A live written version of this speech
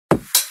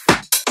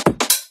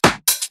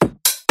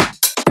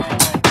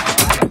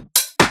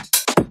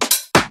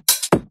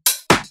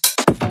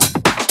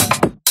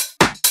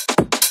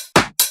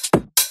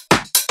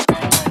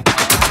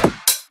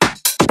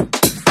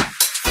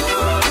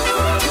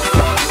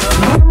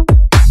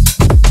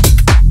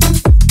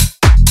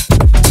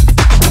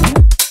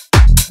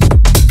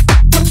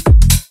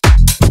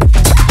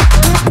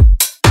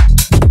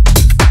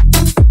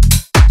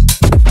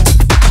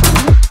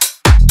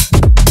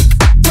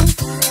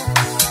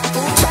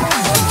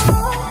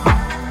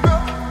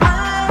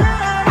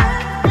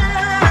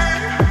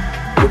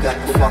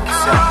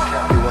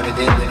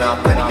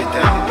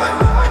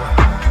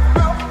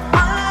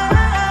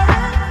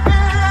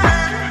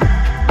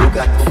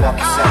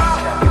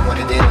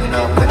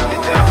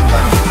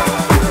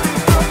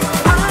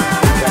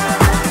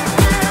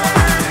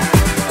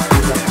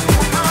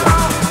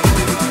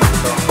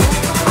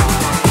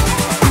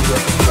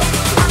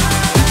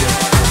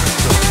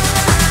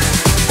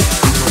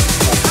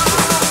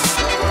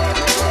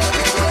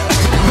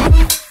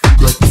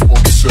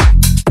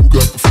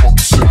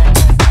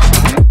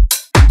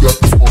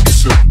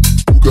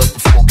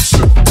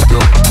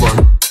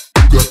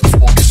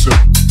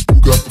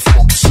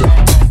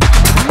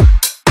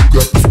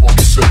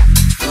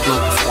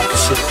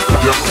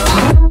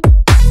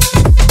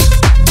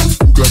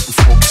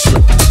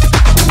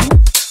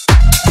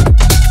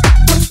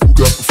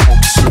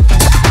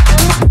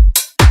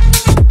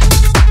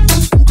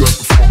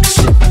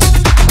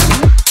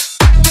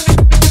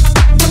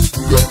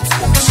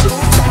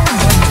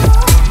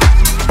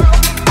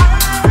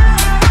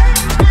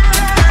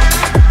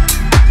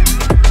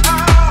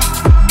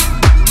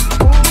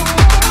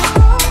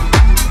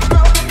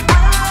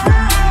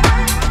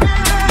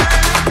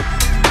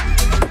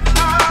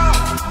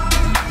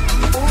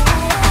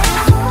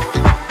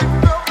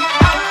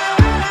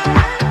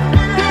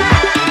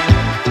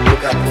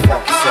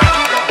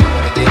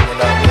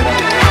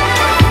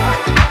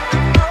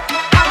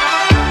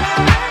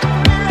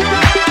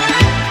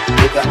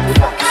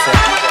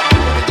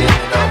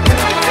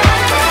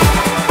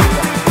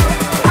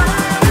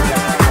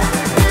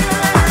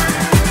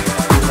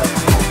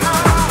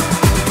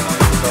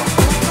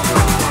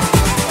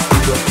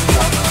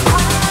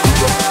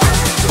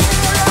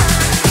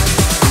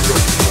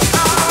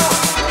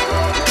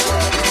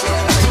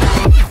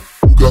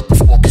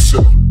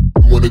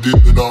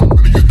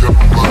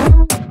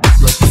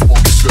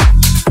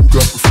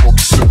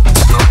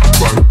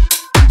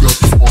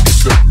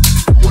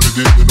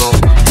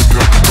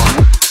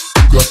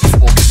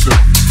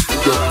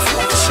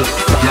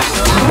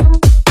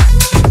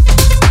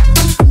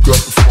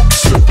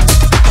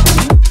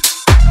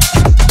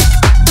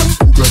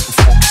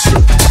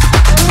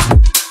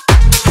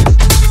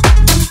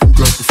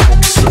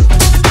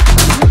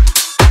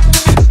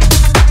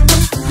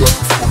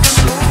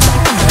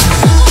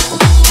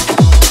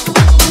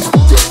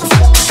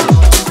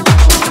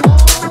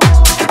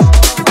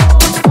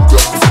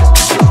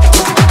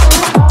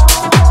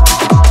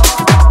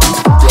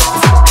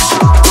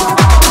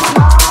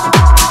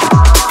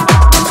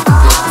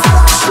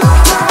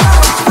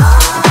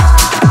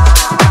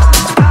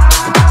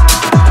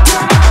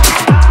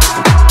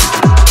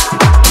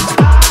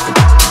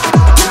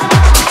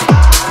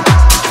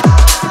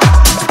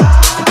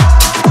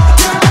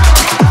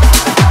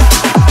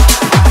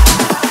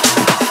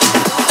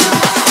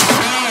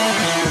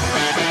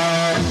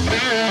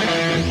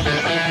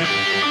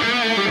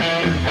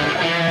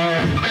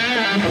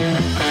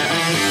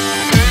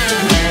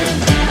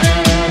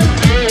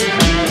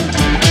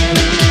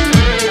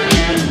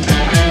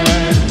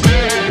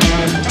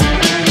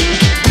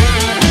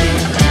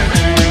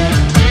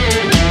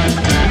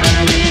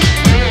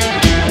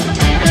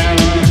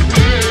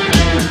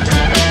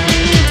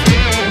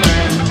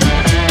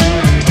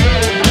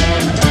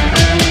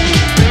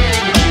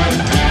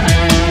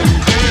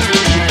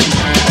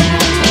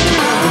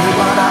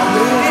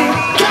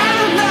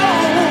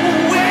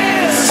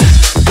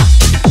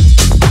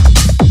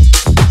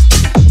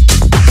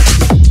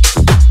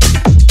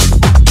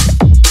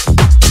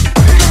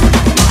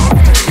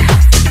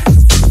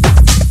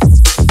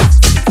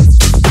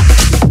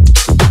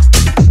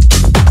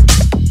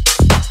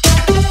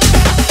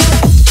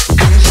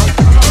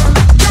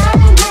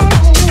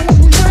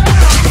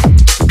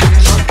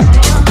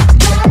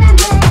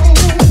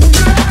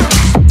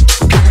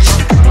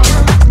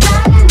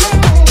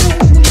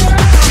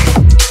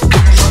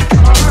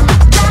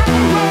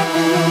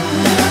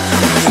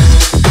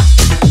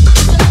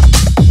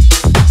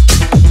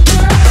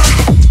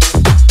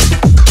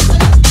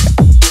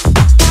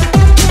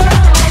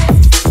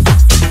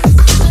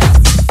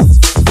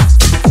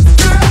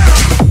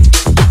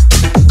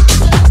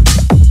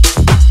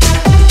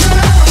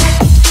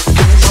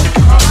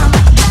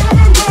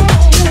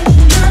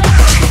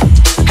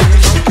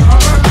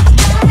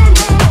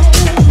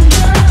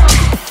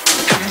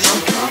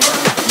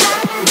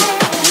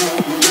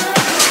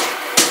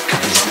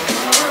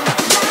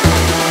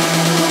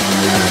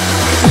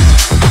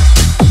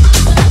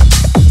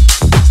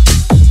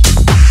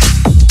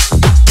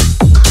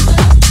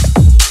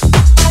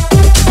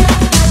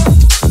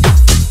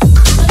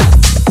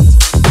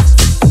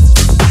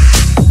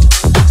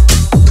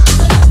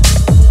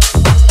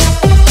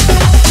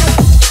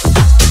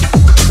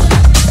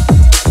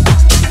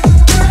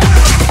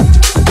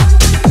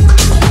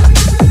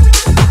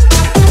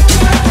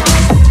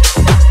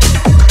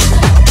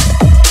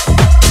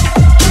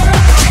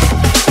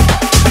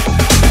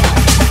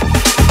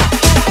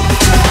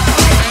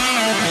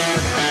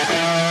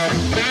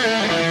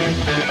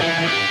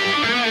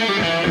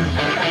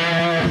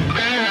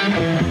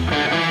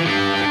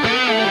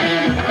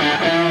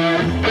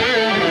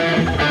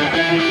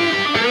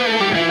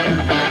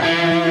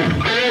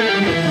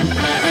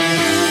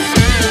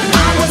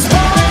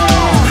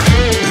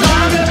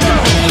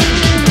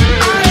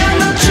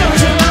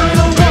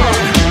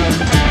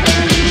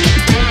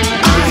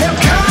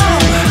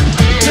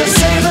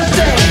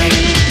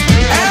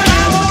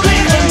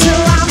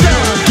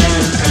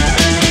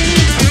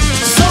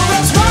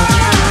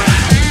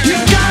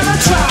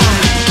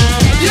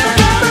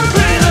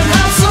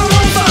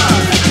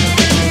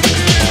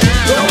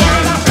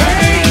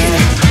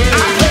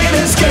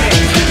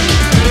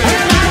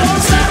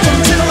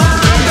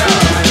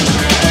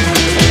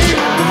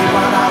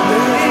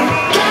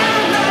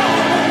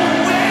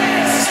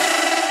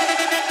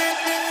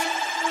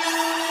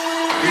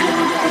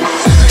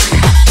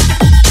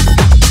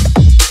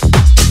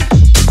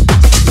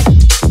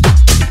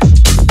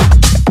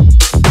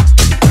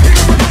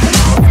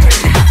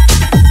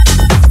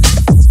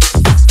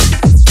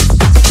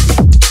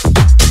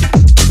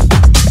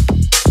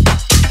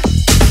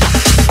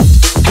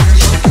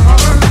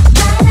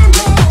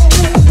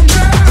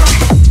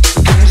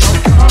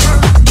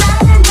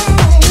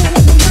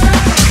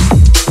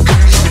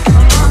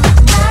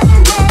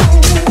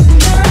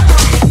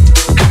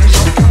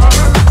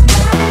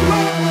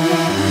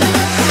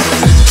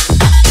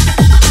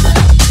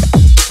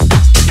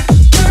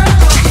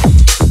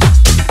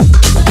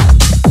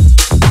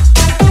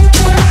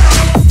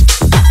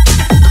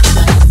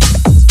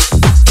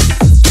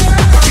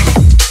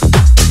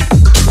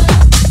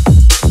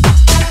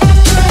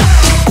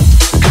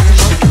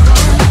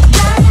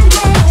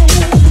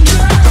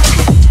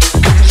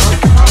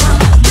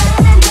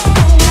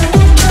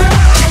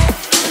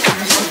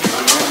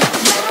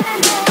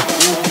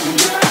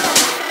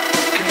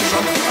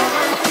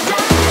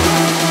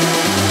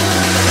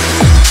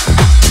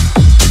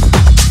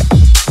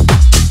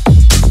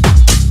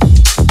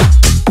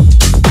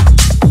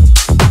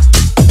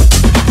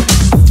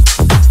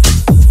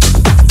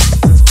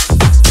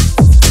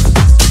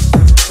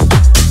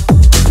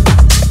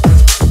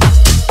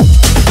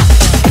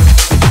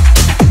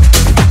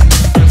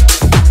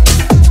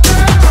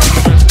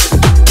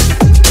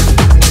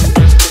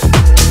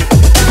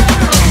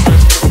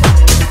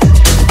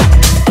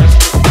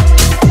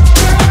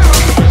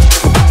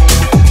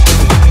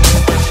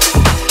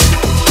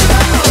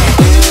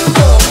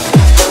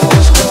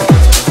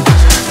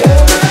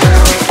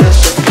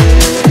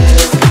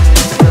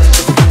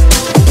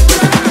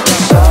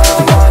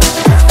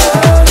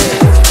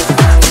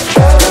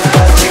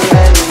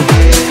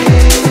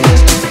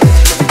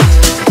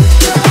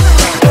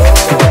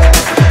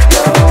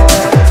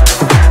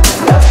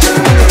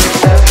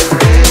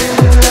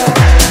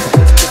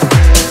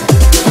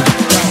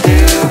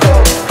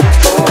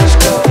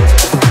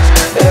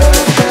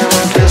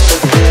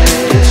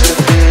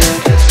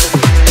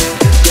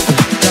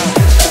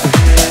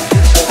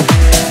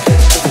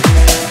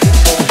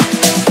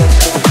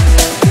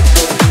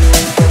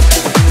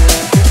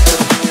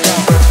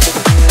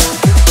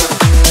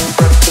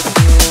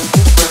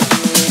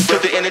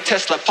in a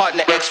Tesla,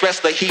 partner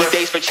ex-wrestler. He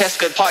dates for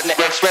Cheska, partner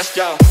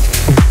ex-wrestler.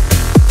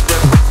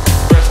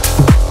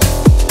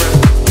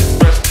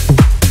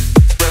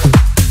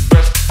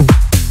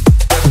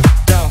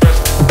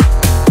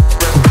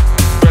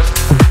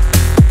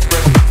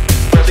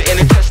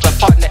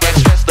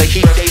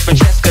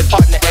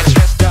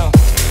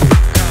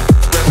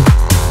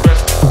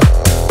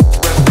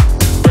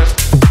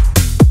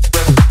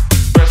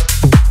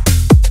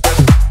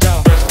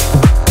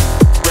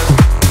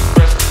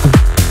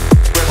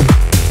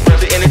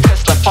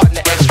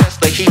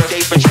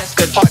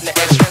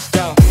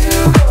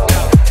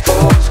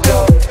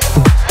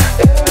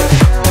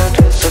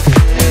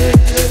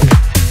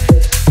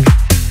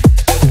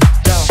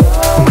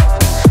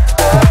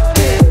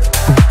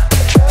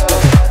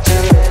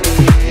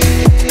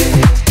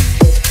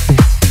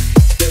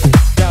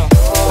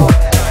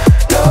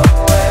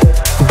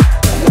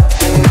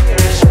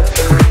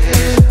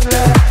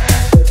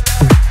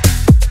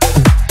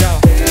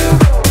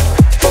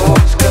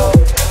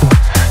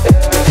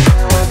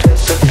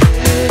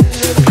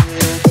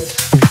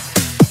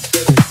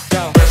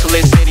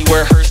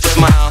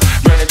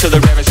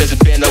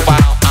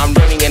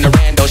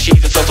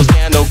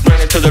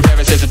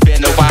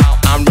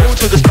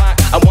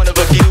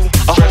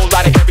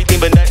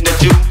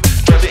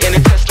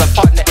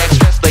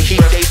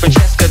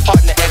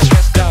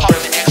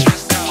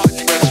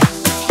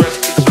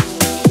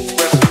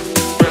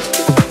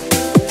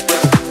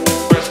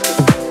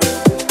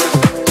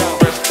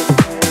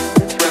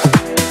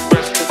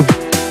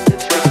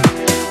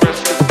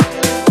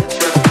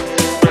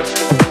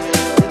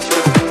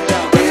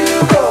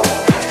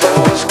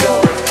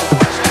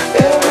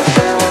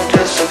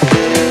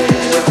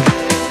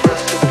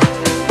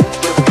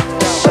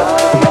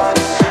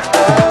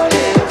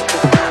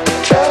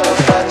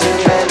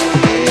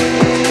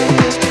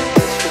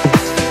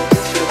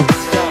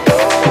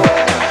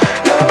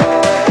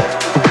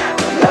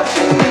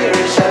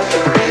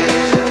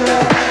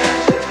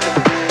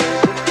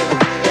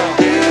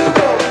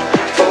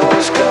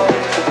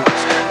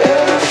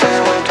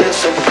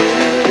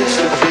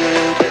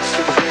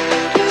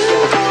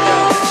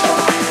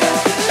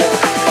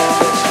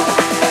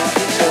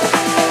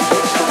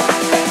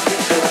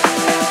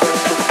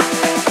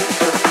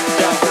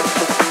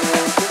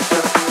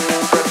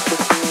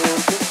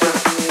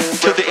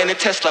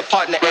 Tesla,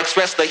 partner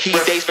ex-wrestler. He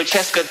dates for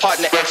Cheska,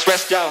 partner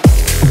ex-wrestler.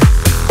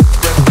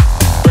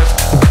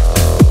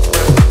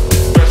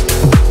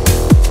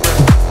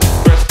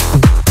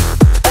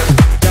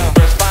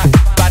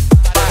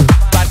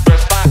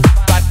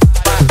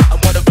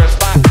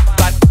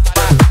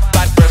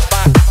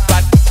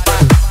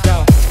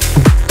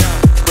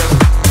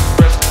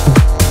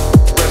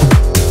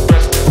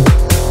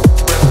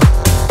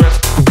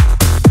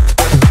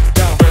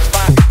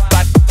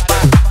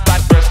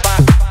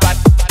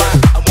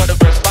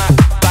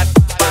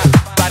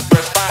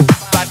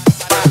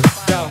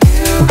 Go.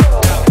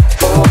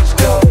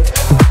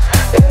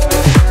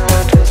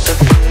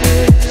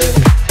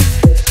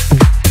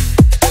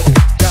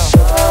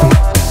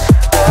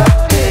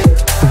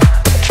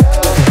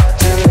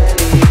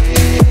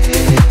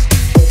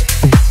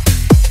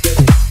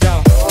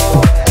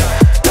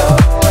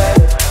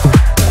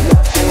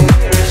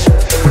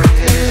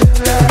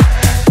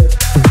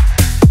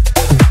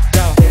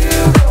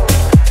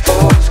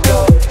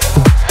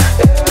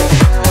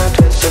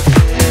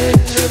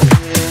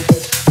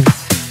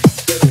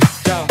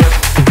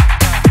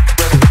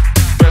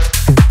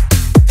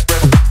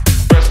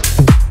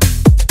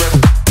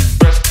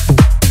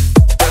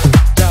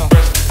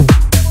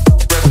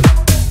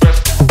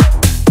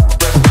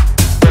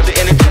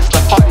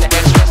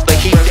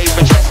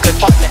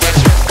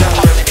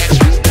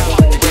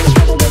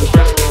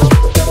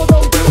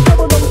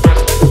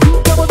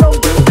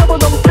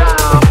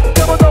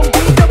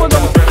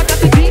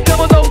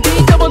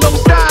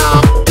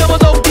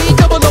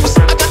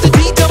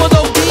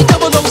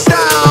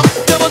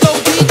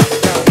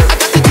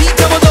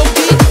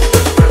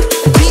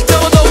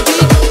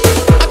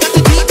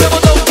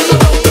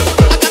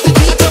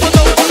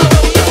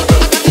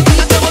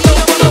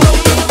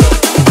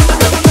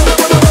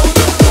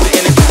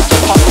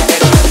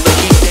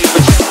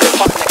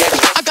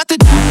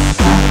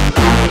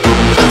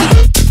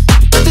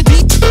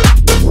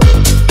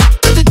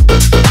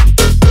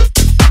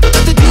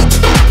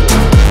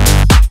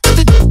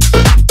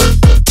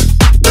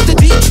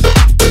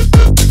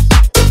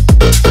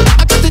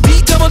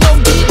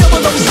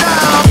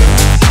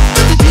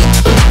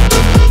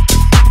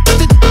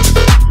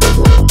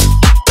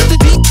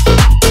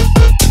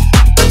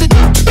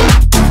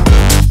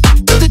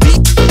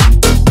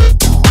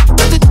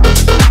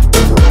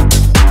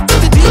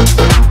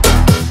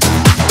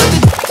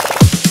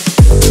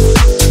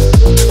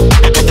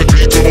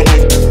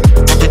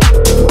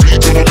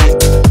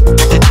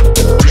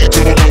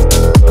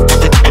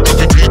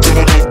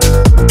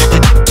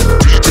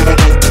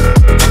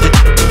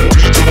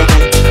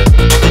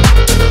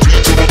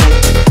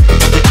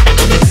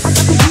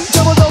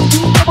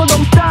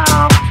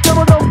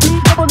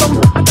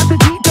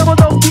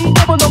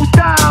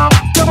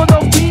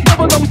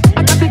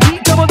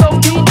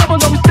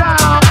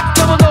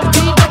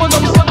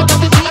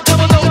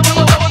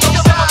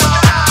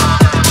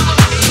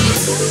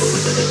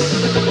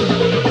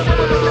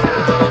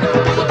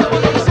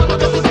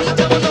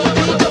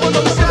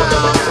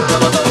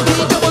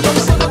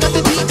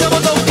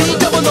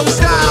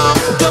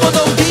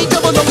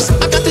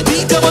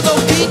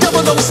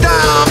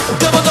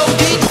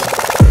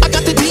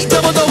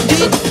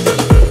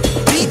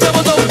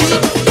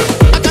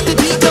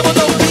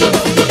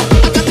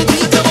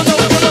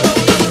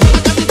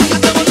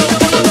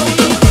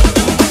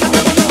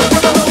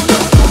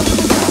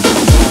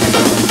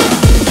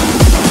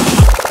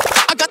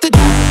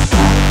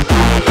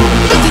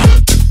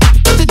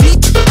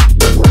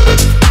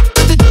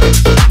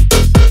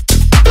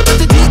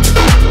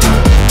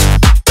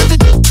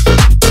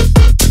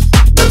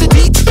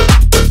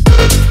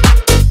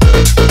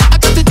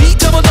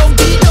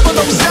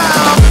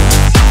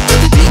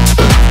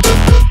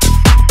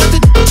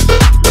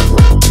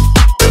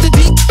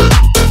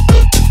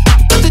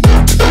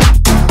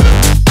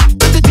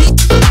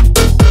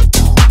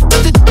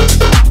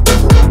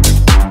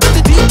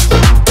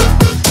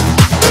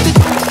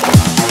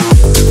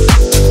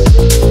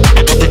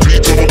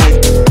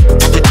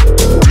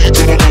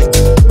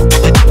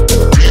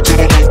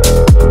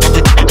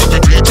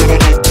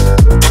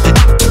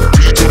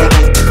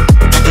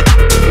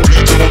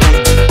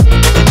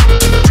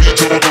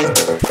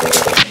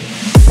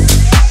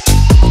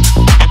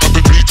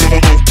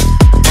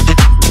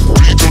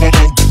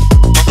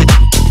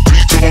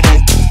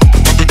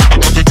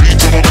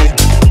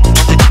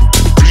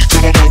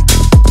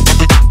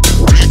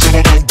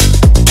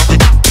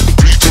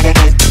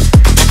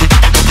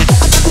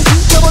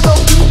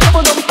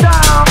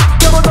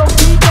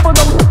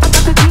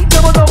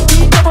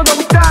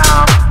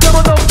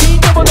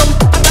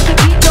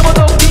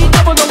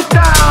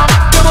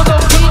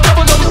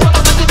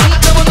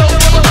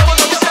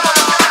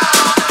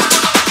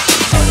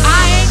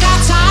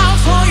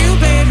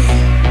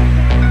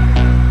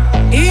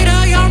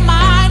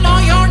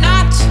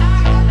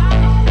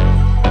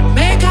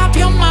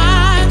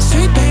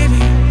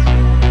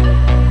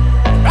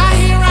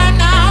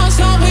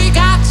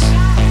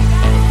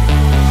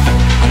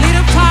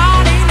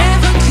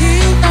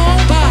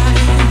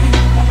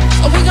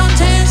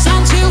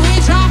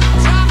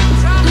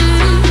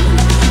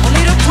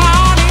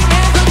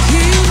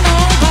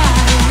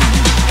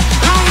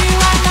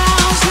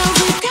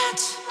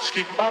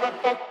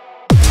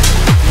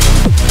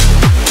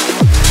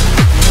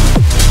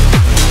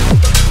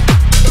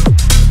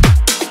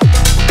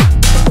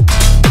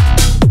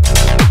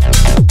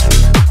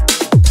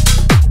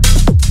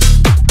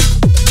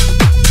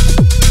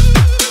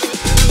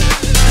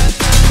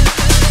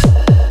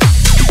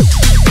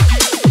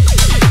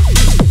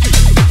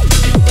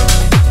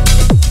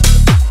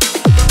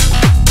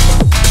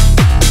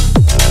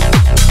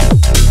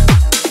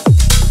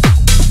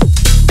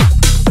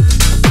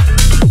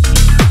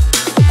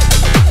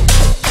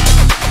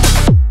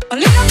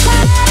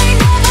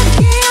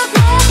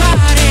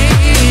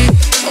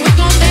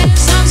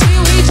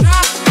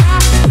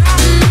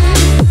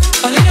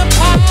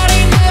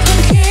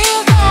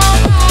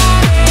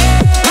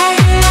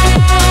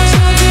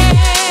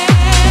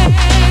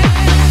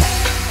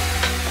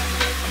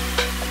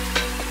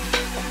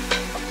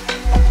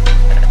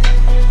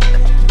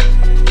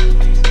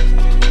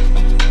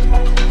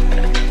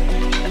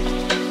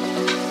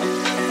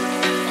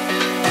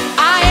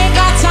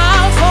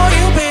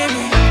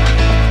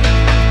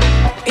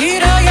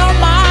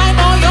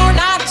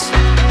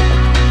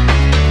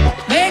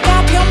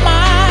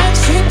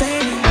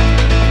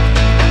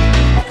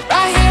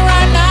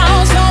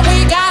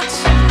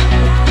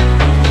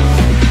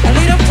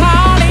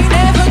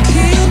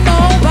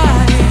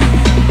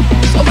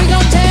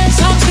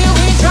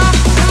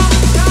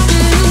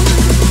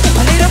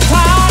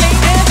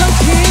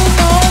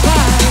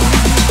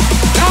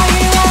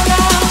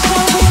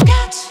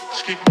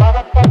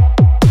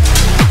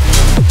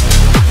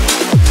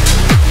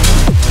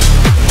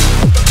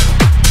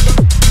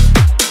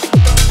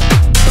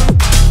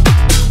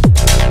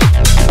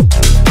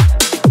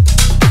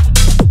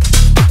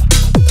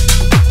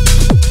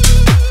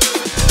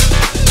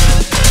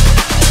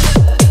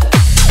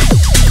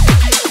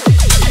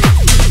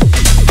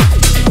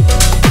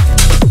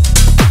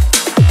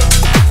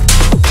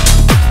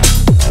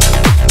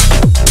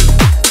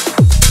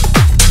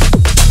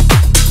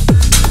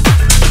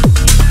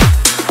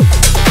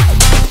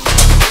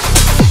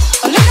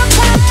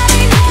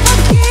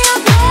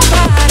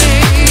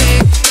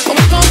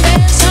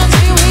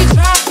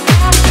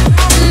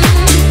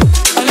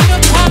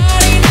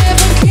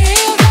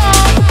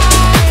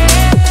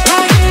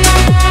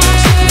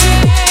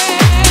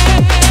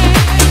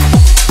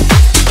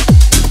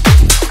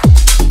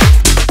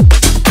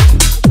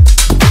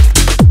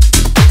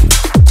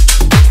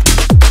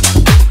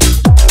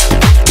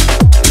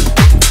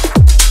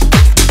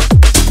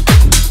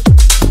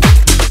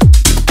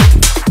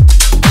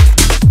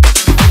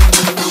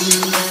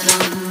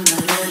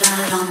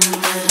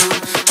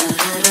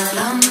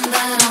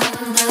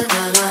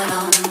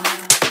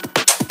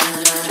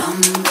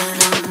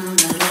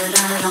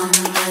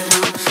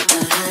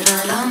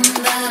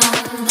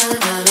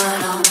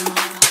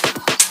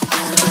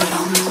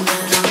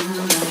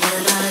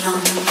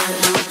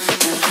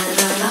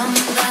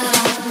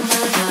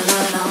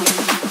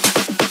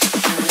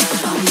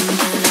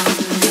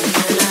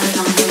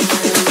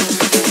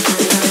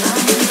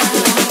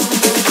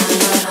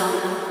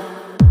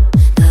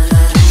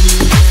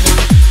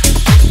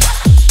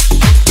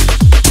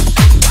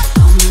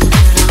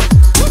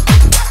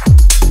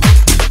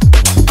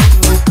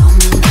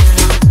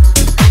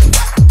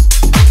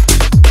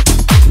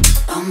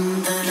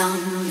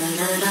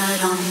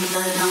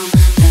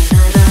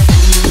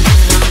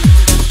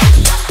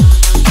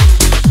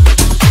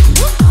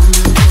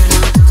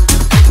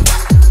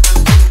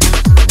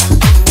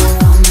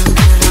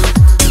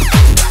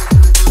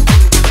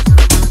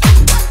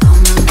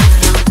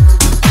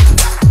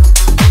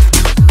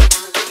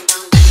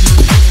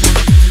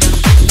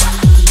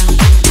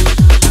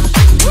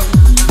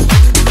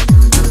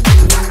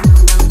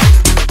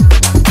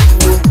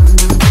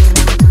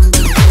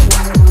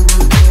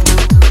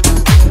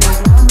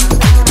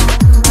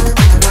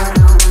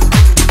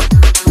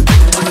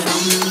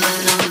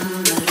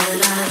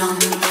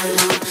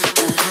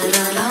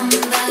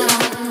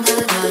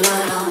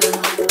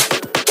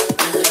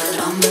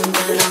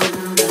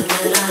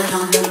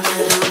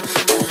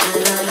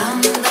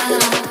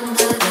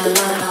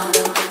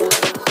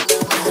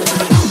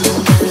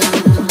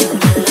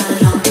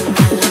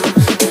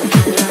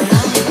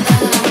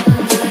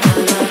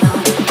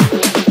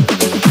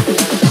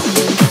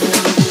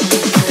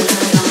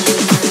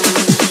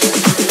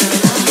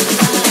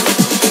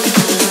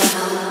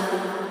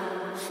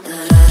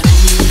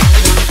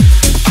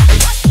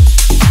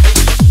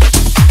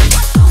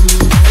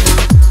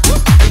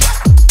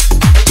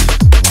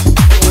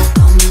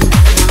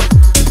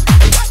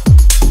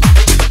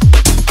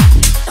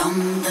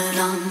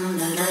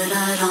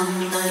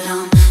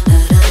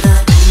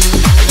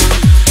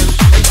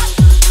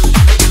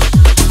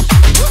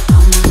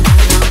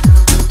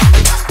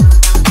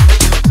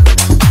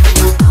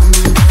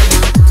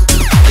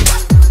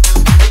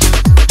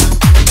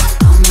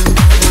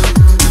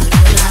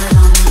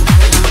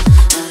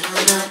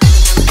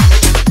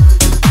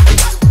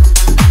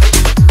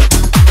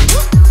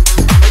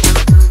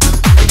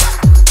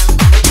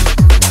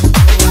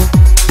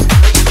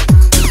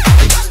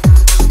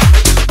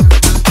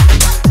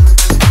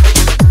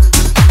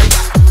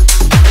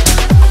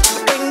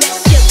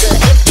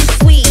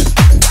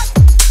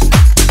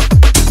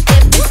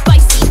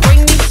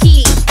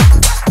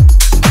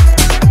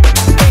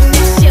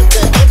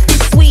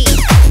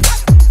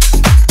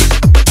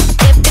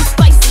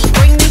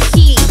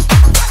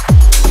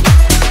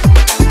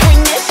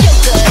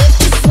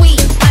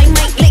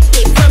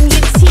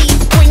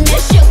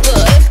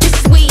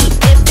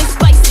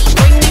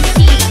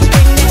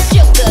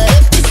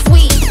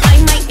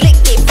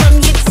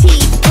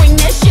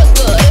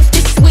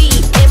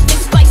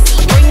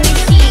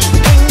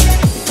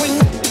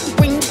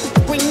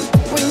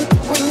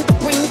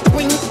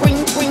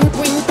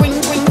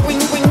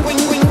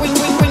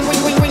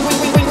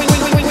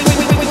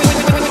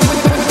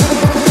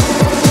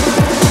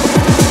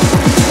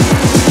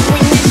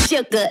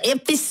 sugar,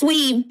 if it's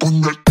sweet.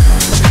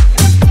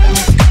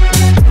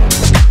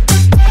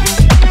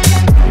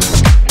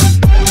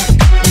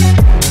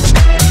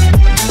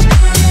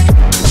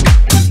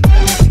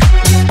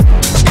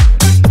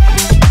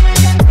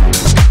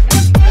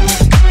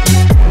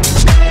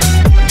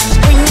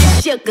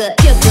 Sugar,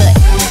 sugar.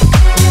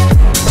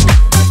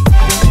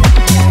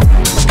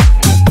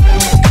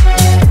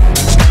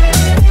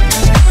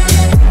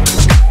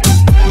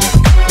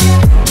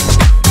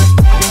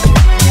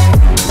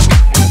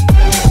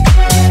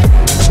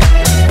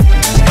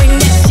 Bring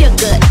that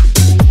sugar.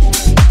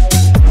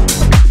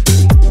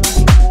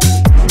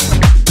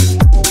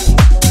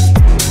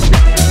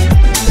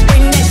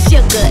 Bring that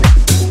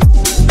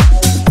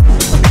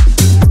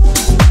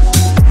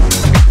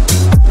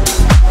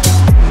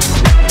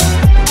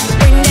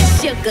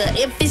sugar.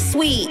 If it's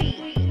sweet,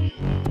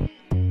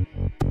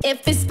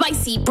 if it's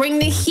spicy, bring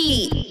the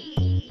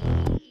heat.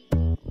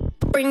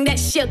 Bring that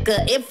sugar.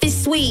 If it's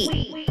sweet,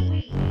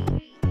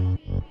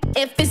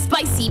 if it's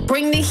spicy,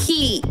 bring the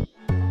heat.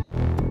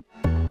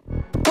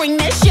 Bring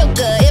that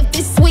sugar. If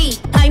it's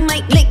sweet, I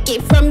might lick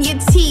it from your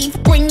teeth.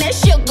 Bring that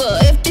sugar.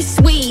 If it's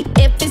sweet,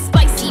 if it's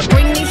spicy,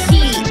 bring the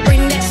heat.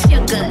 Bring that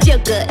sugar,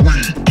 sugar,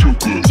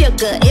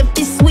 sugar. If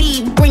it's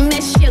sweet, bring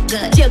that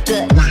sugar,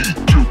 sugar,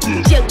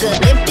 sugar.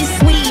 If it's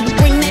sweet,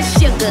 bring that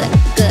sugar.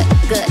 Good,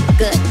 good,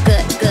 good,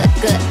 good, good,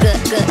 good, good, good,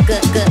 good, good, good,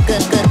 good,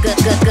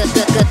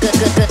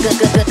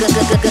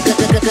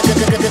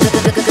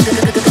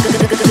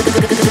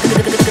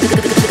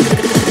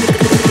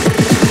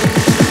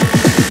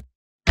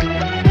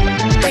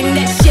 bring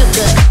that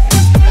sugar.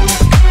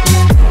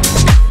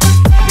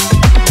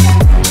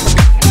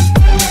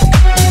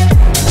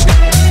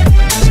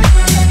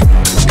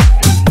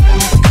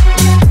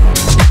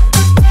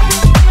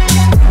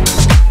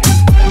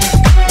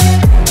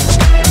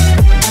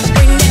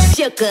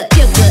 Sugar,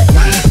 sugar.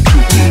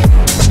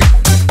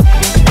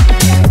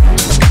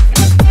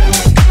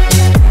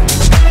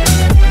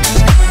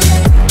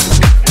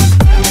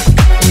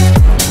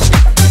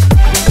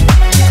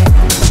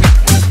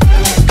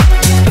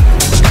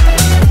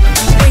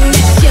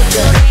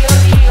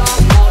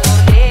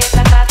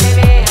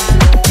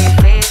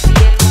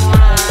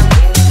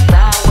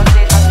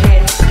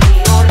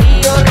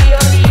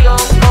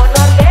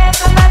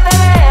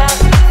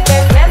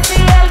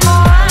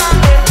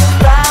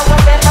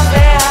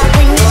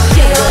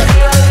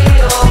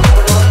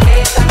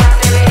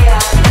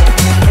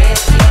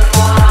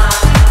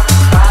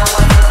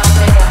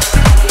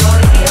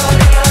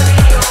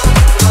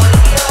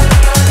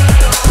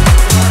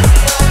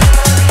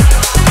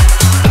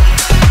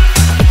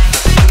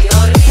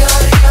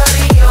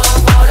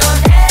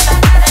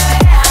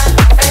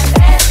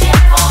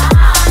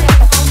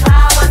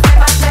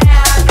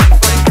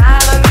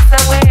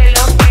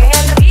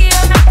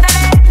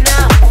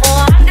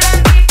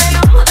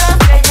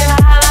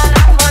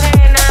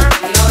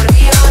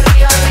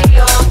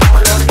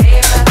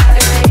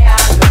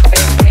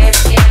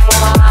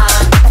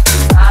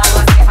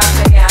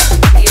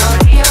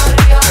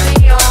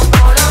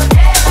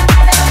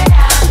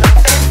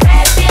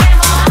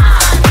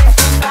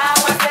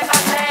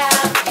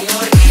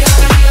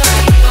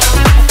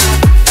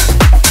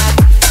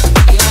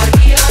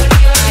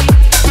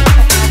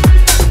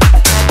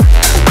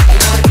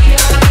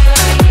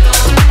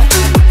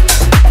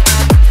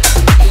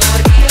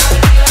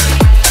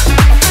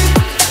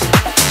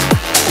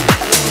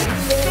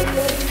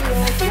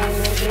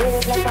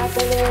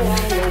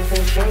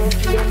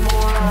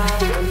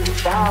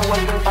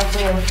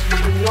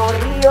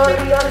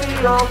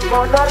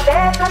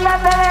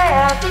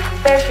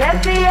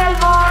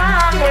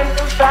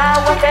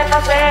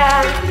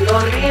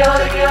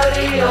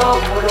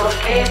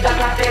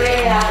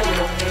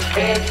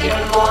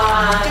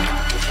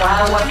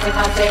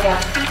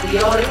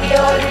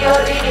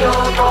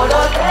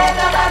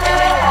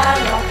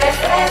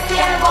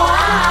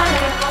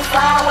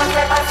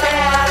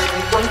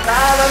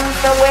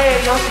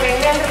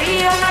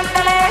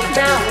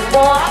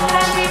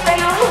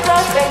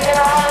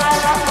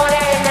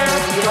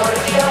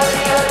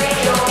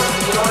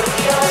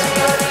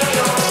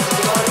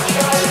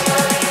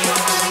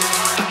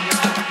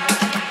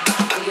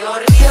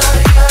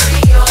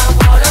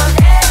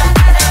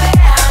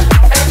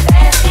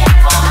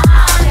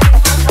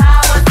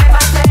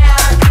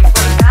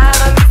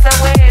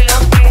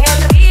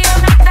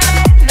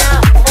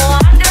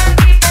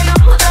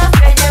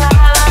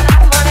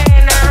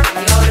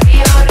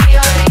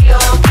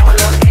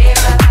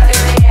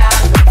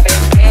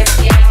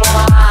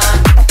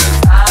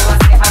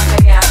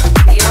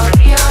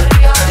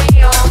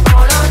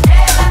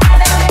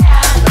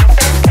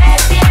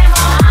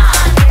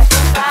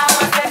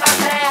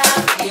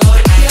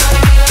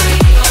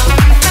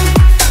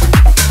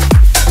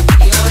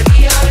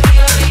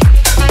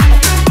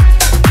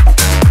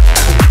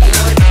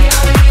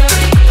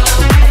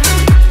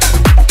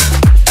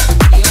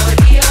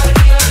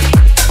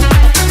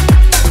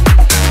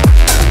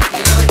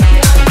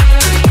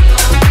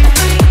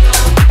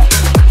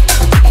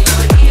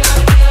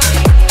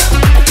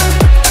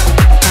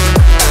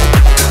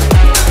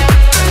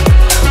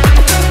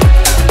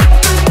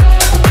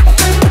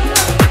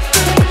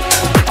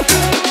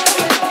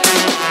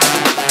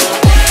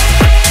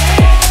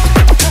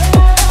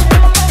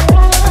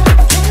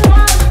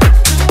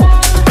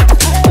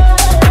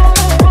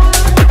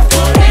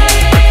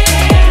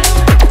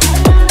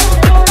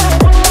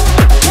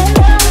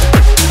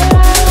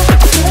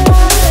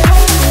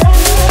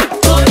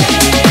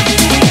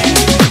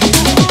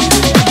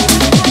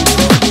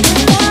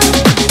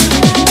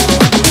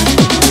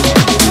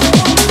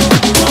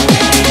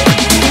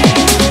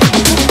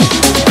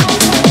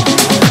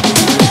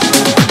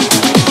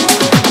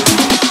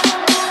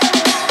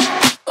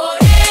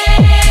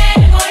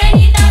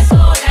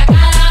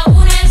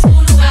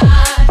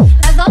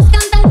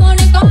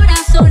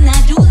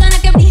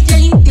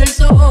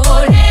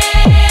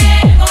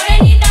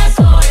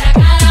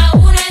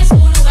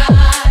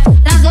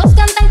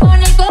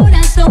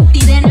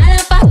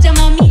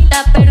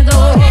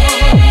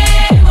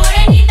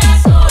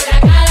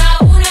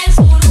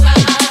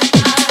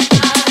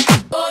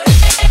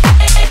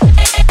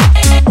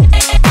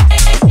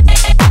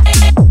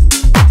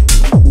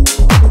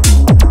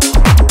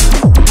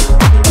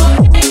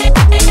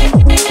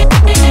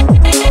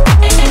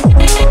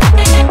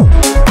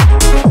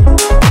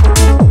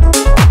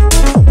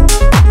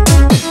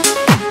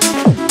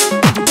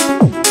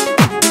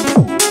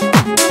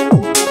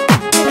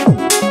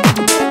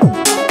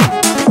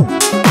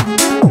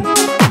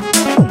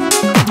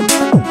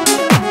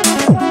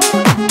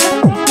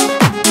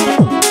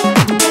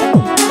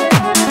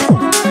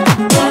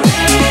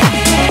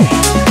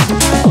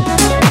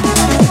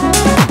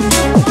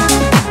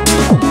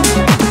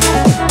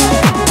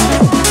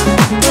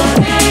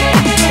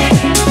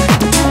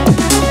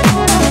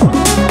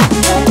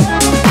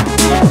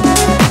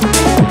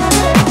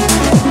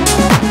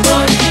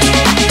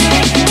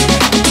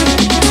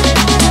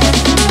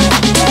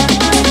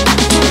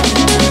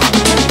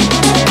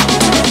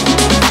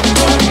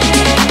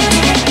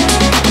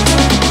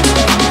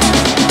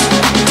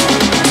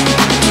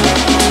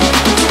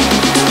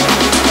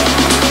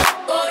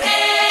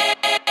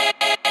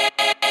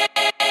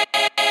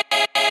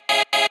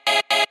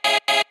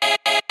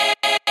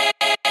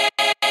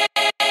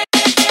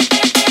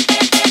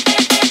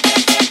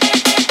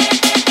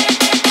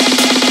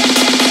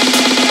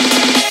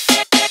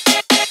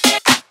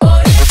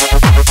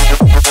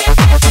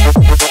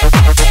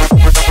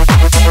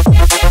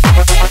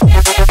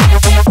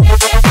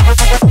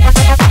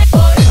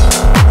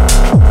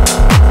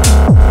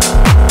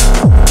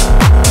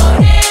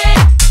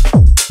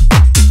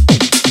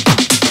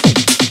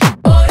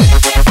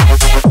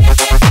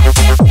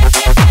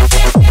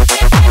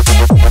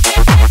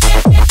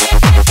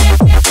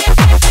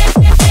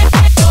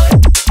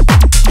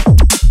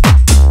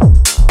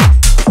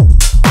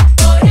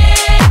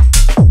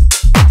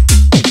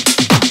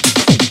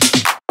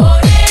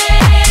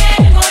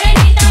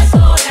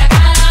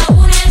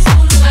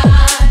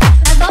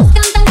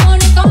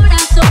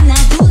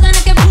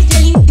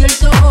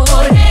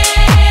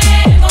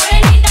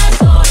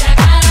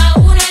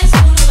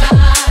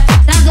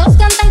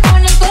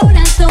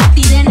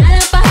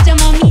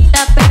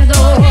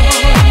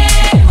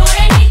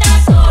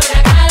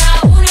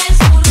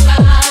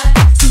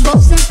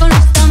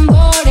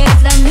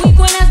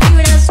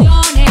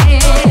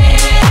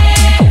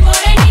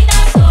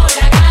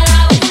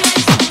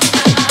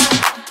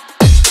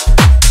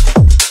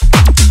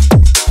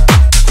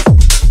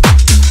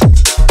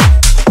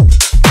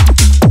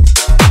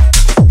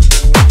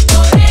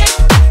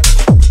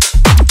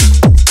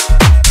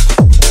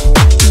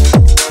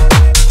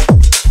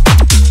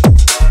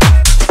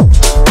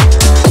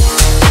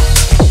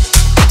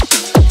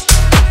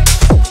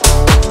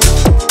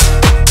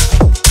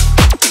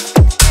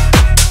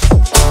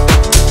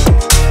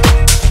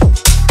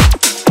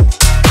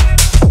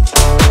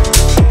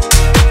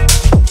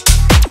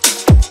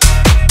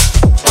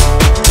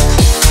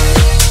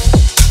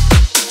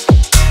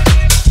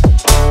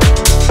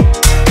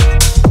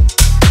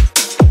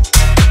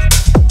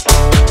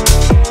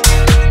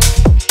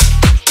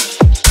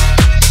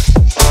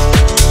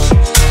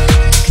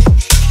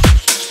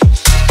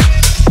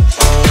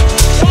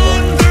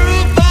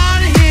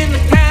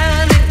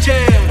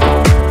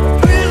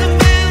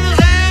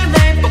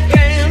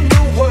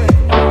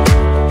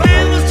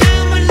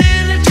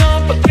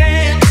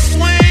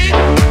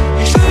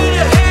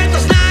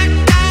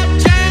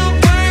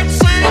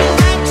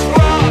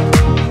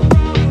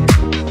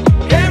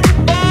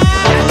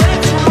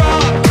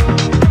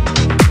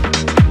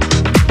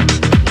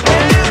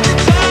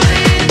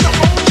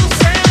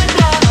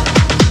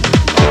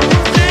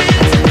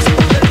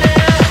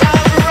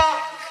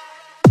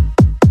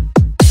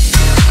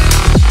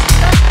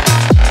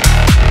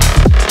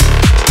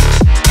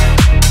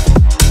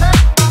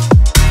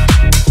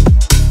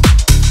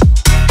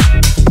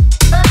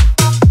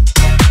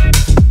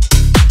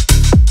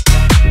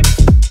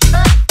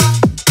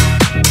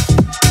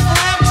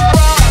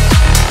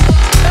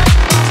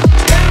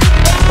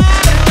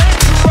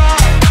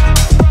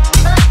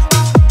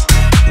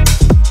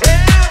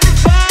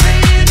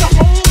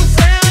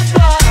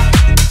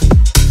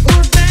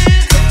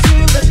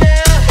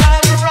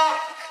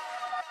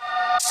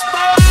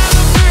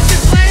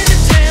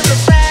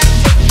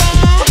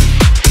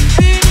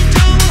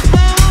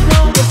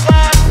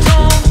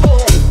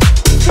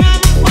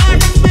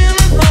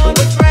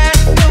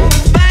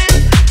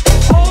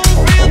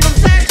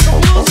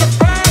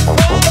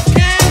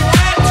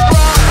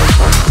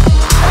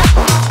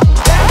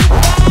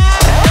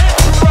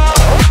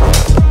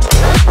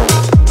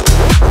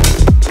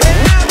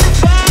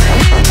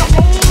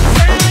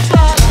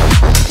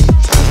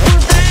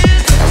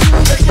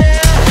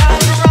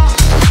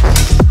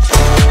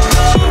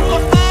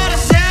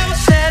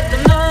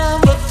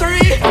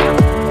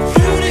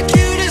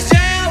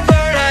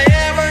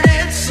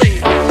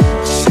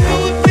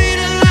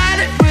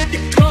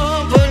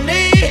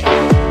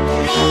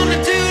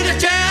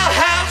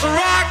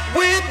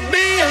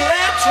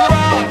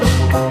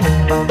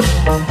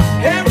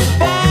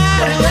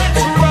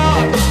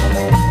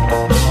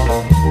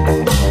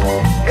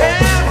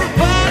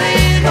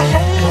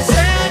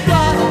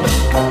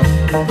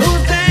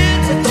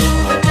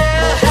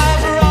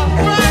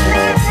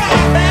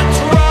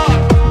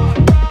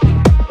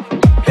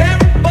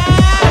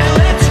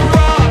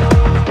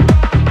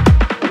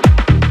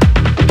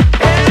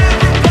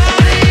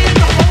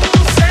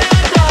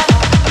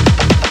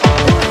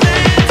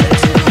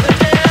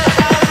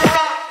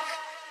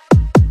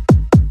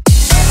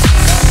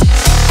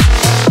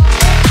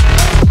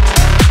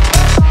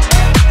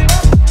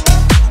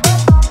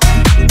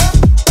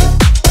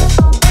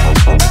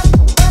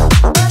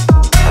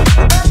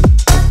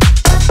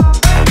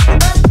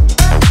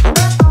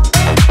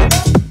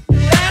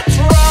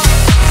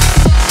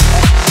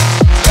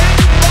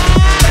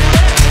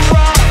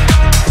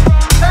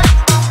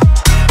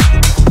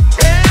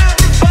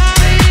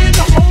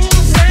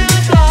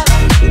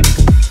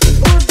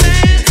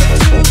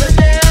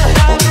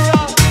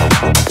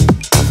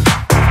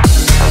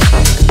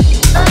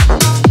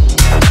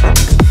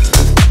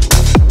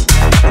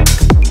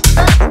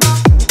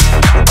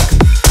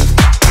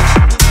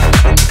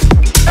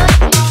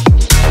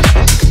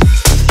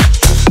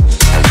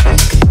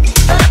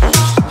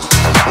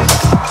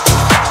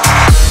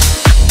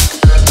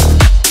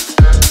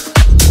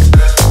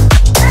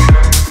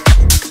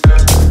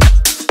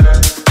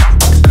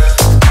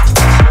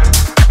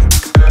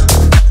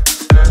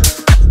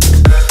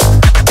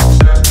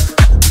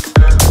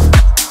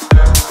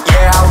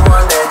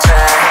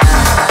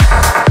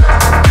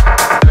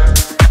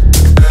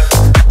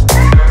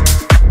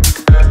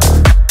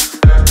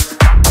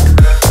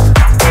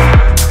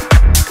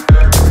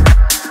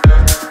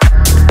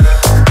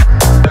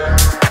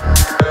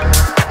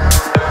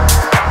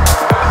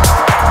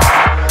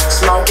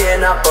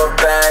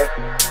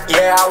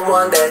 Yeah, I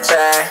won that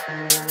check.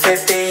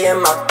 50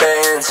 in my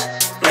Benz.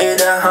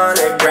 Need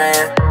 100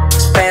 grand.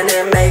 Spend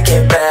it, make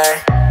it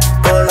back.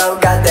 Pull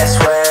up, got that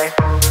swag.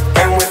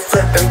 And we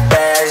flipping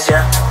bags,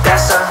 yeah.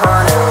 That's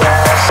 100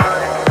 racks.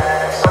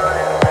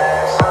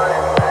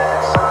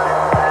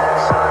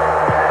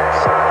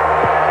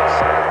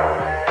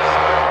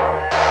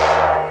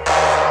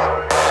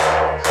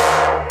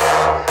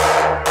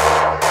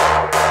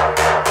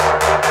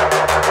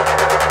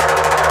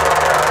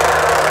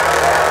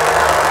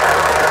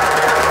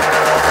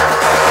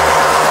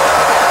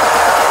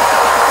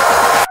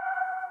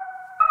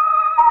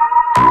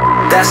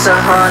 That's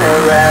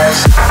 100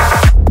 racks.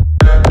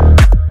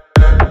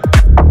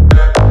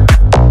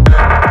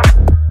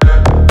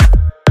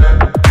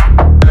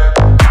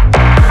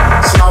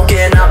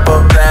 Smoking up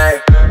a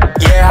bag.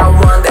 Yeah, I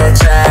won that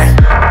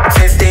jack.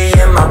 50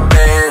 in my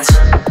Benz.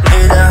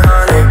 Need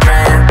 100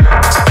 grand.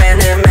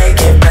 Spend it, make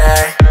it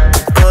back.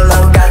 Pull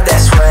up, got that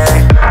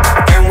swag.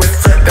 And we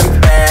flipping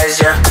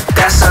bags, yeah.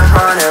 That's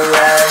 100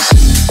 racks.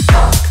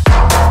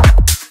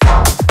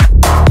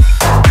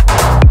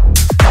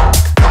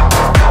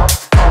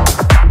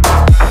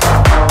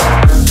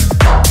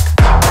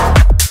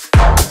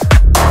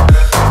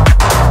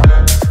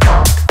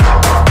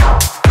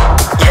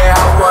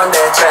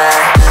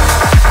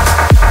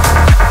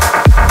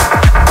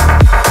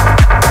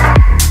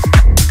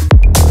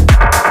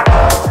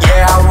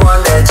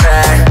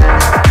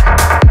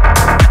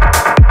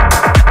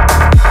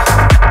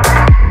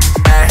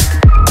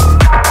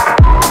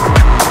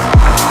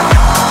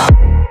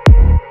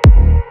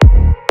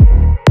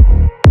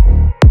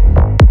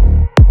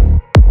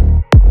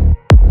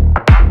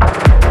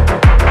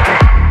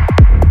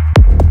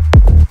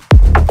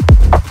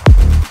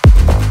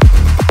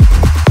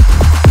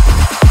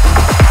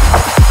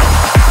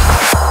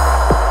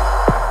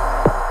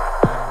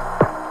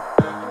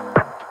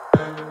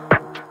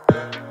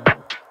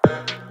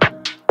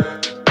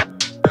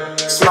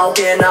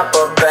 Smoking up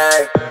a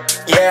bag.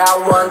 Yeah, I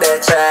won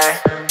that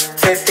jack.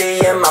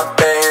 50 in my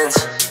Benz.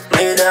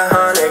 Need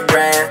 100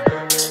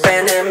 grand.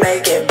 Spend it,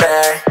 make it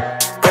back.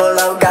 Pull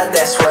up, got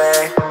that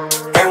swag.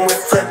 And we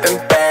flipping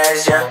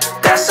bags, yeah.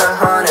 That's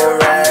 100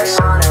 racks.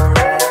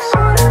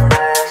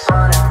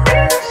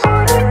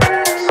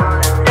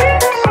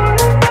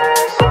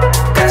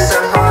 That's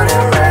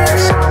 100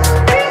 racks.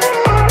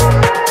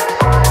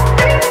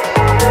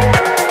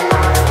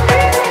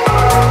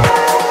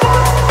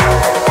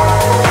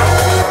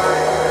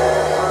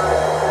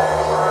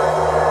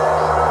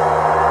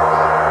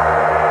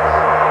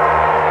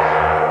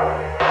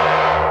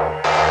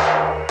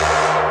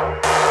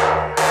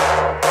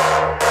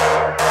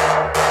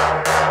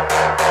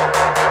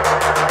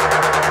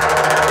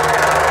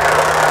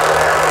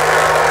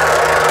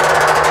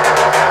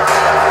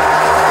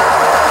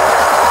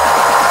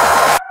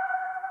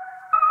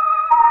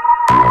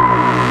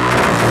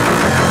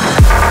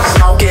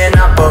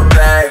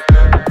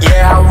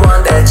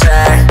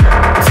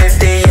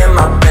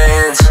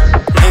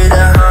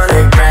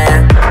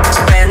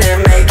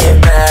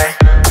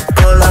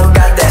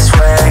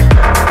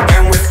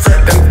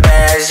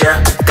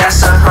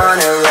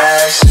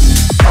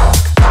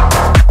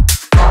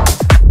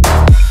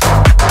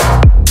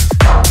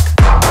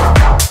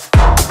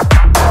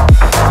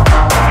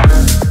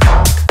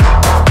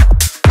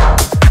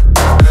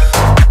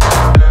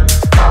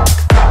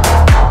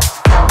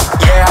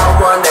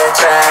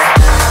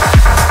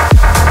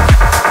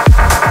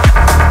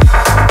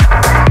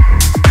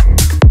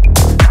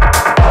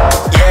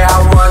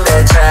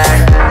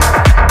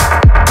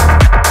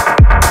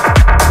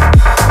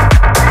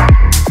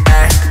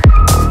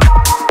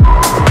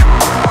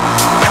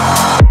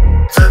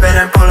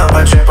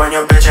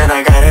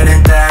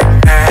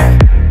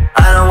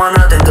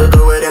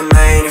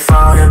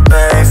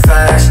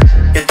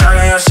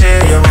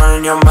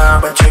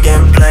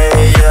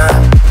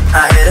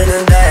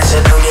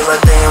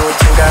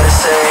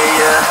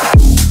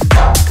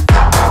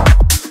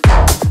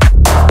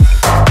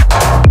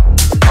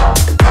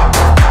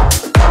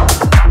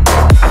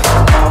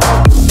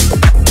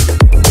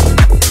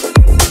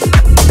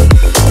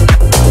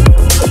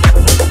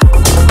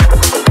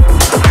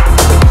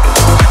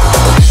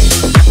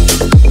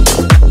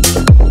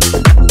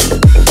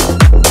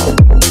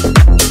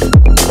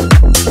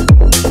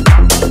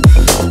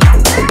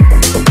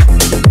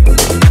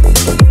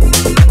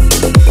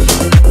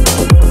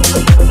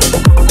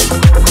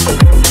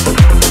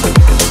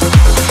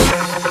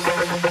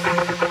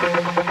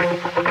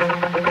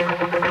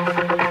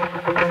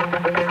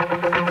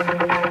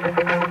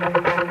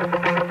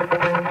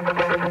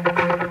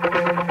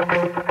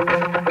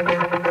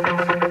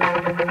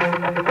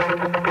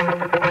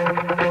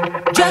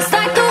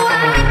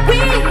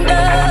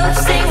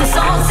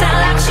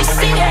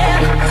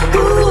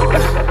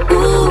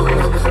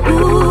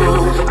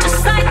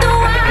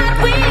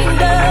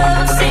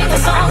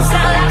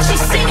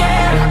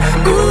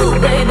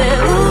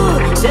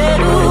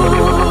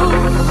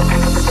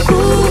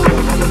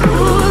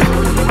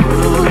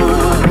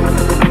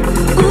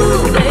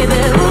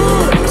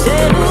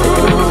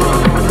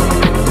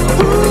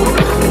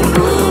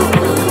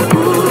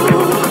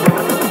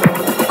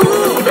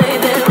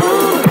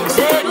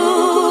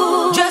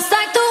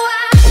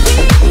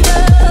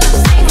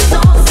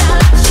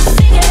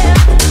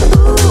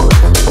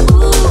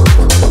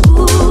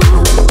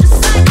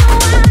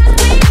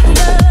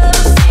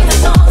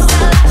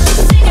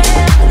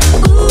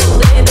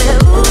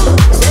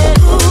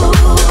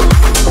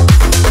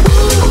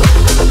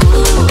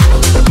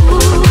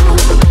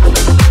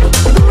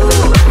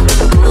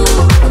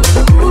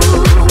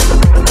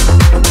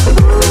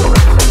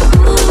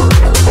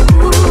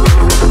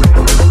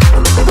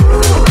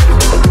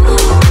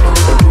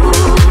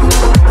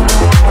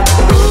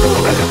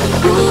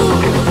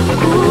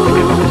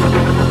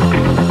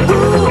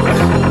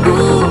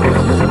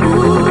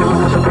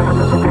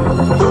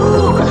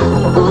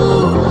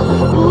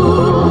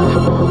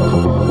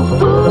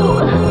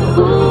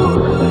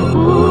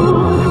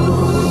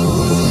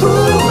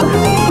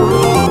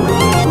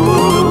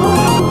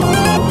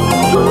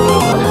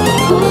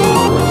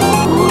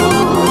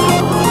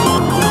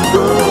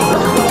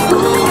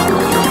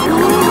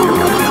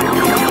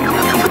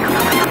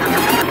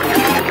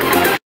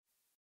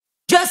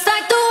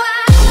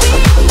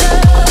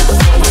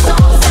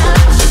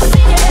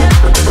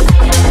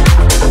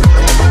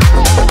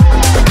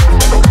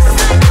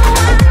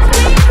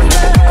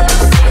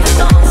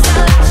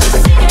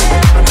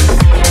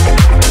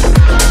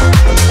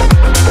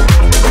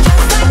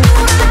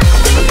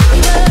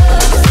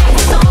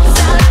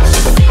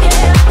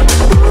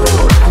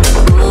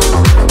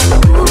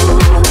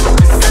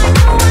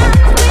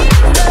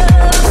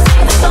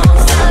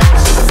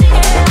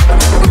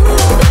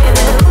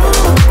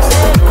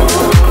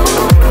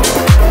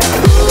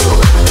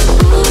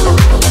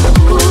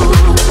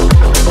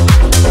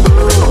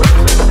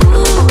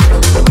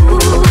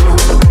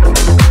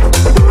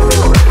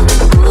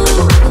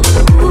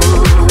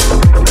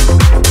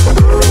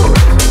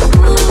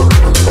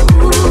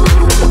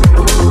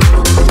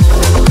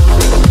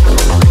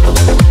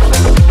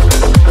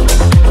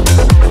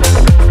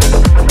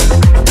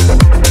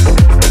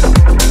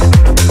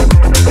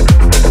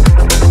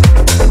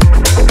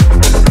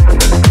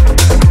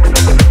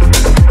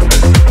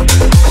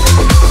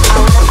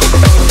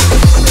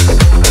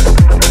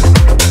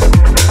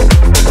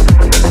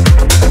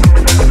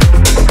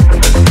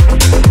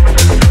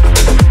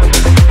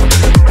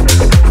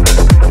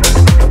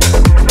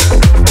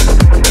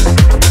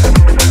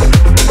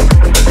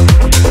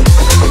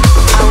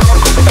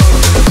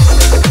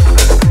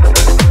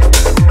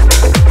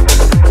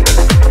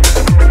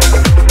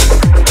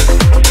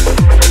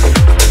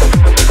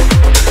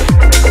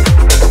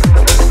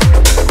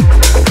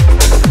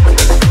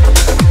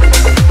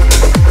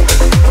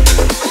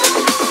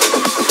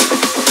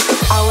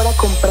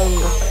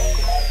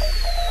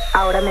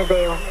 Ahora me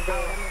veo.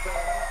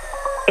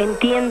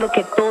 Entiendo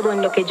que todo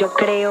en lo que yo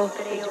creo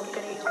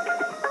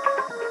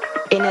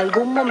en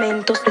algún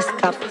momento se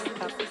escapa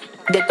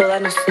de toda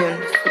noción.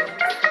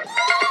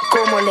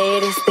 ¿Cómo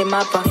leer este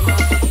mapa?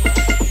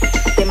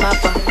 De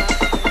mapa,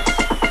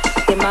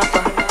 de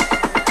mapa,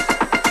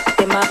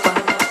 de mapa,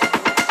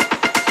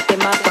 de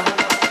mapa,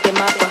 de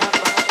mapa,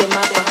 de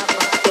mapa,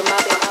 de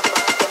mapa,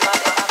 de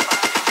mapa.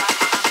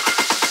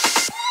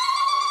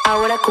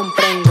 Ahora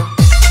comprendo.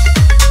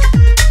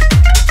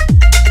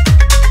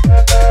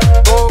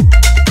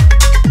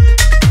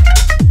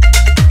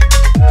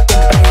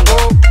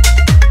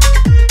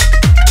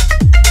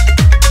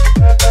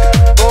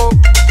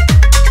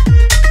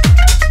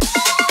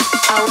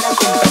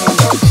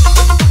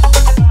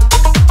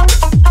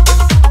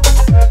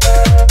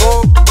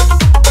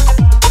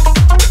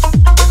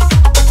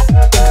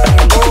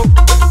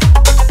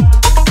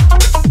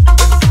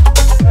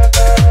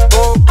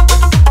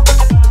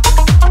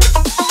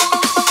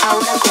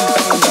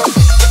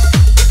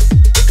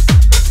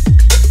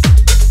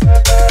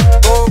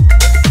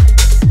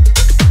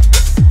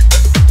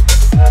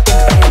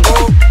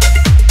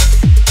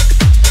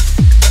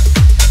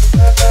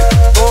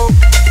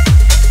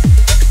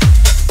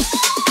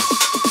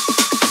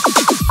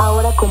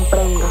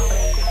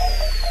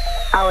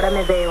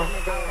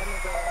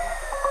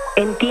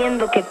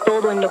 Entiendo que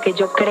todo en lo que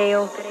yo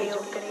creo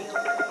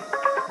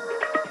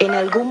en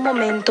algún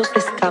momento se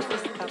escapa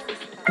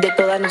de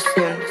toda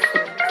noción.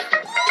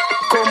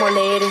 ¿Cómo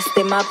leer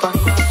este mapa?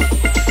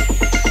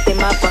 De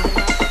mapa,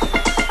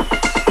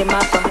 de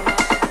mapa,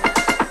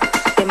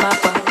 de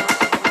mapa,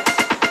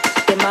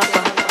 de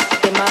mapa,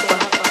 de mapa,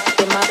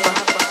 de mapa,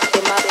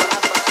 de mapa,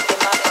 de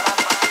mapa.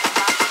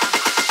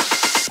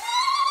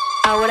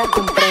 Ahora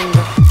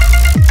comprendo.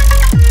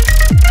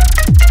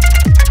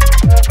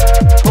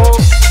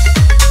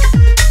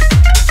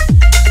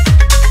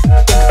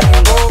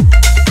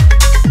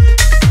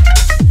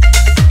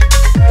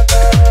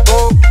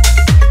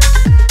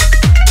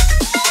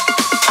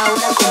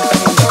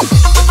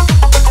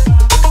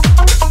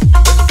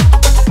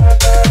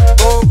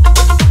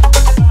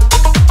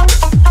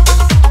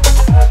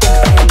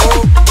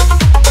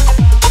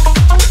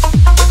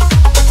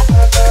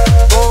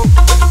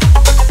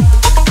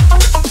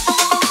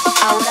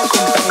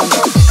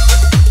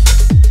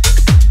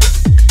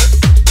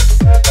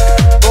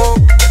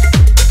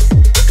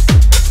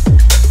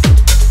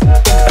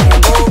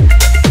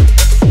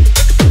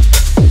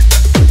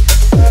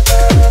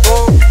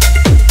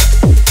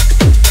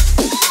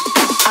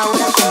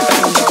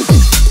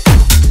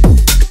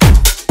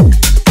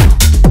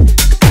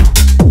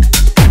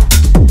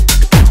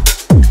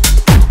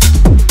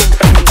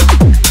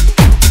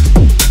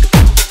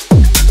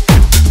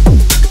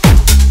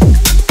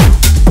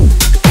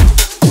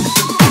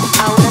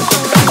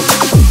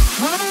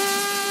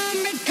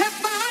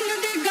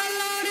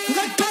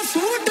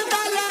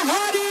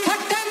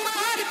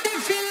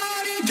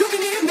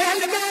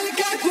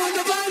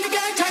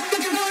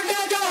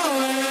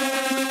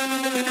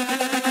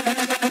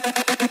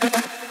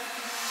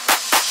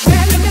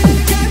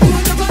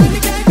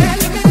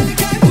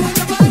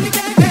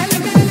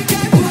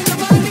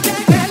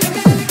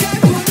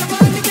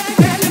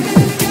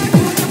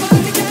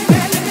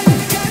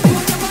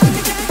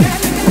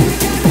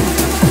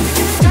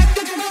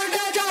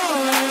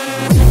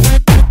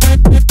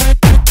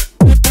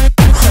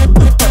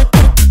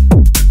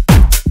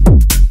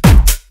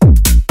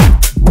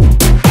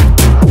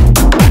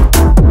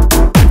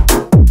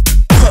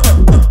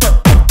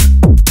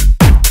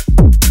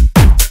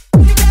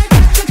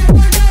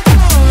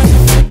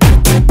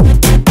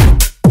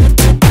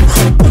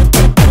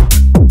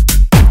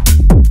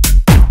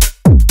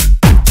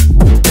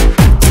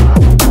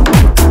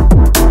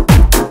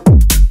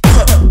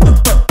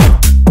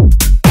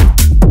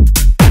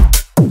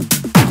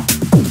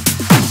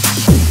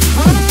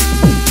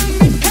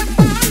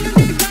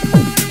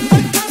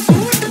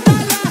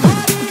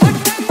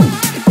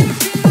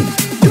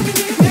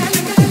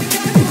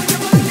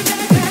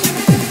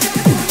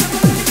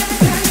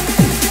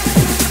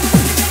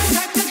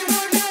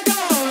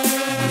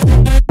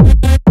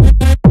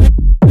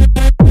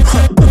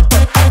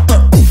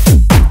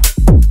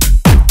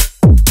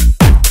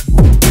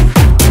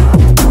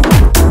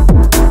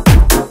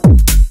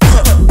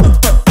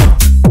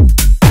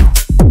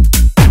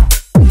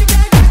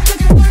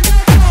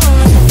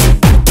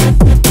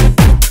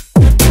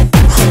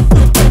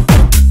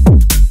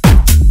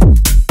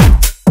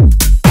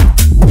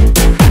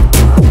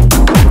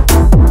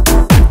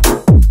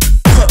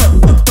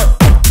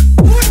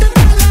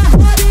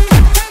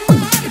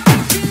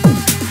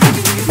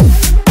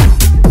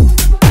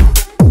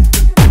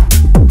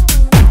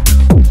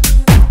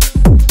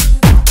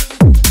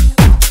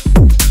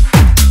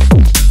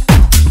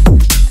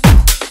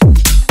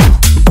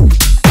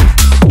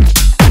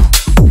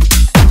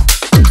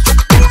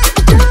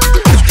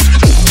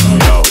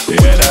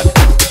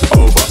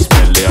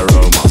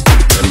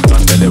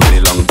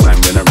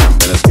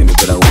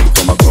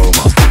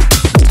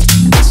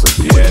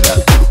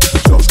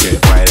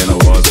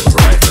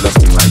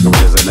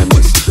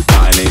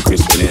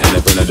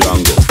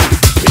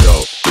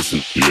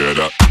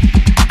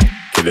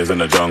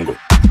 jungle.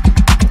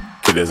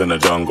 Killers in the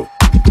jungle.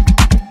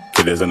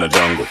 Killers in the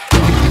jungle.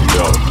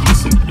 Yo,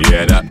 listen, you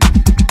hear that?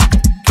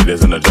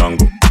 Killers in the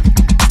jungle.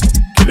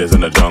 Killers in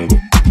the jungle.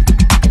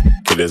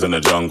 Killers in the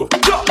jungle.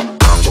 Jungle,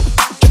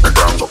 the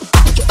jungle,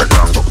 the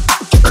jungle,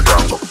 the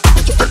jungle,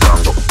 the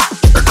jungle,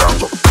 the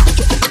jungle.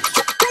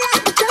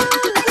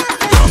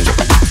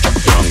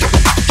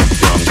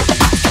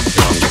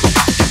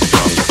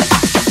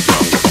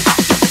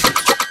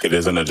 It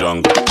is in the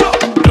jungle,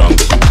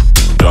 jungle,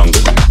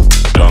 jungle,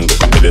 jungle.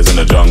 It is in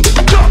the jungle,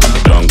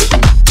 jungle,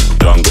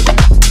 jungle,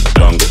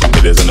 jungle.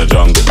 It is in the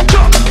jungle,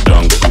 jungle,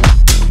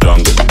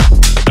 jungle,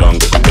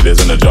 jungle. It is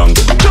in the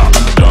jungle,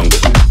 jungle,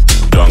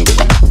 jungle,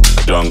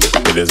 jungle.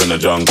 It is in the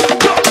jungle,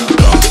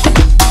 jungle,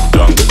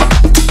 jungle,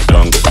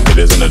 jungle. It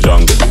is in the jungle, jungle, jungle, jungle. It is in the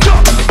jungle,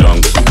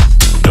 jungle,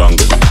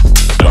 jungle,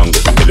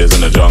 jungle. It is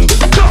in the jungle,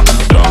 jungle,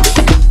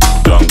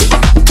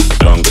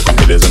 jungle.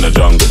 It is in the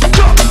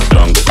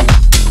jungle,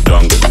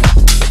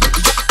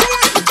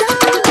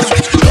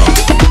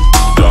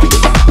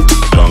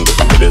 jungle, jungle,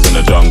 jungle. It is in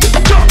the jungle,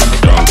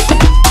 jungle,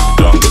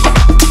 jungle,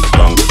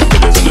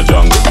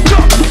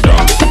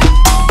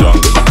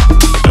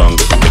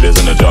 jungle. It is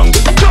in the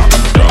jungle,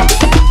 jungle,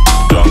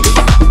 jungle,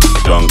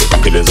 jungle.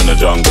 It is in the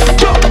jungle.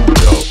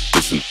 Yo,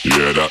 listen, you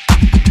hear that?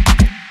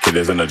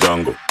 Killers in the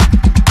jungle.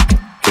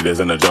 Killers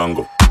in the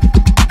jungle.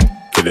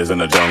 Killers in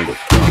the jungle.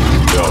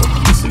 Yo,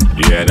 listen,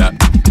 you hear that?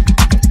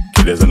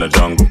 Killers in the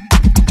jungle.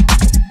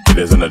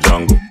 Killers in the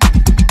jungle.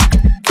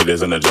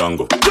 Killers in the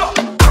jungle.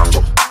 Jungle,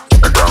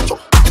 the jungle.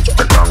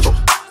 The jungle,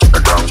 the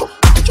jungle,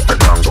 the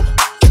jungle,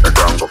 the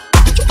jungle.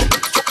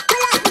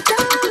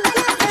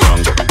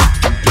 Jungle,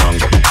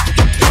 jungle,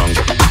 jungle,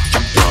 jungle,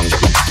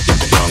 jungle,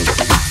 jungle.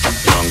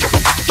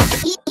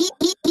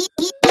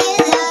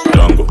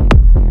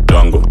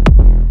 Jungle,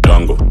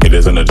 jungle, it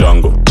is in the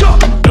jungle.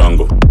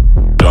 Jungle,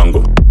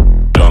 jungle,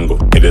 jungle,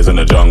 it is in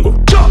the jungle.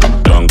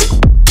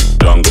 Jungle,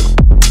 jungle,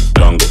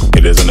 jungle, it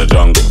is in the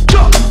jungle.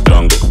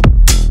 Jungle,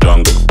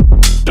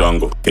 jungle,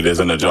 jungle, it is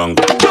in the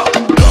jungle.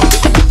 Jungle,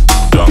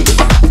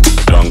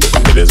 jungle,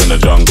 it is in the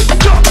jungle.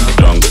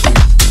 Jungle,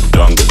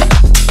 jungle,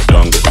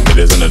 jungle, it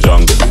is in the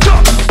jungle.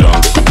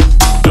 Jungle,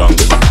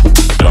 jungle,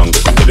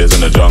 jungle, it is in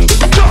the jungle.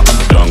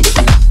 Jungle, jungle,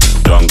 jungle,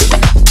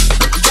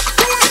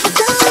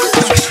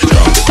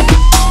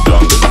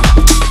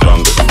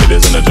 jungle, it is in the jungle. Jungle, jungle, jungle, it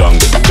is in the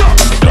jungle.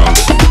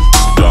 Jungle,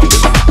 jungle,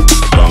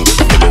 jungle,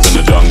 it is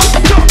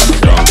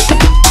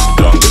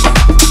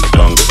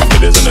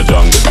in the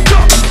jungle.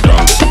 Jungle,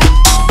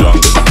 jungle,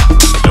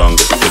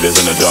 jungle, it is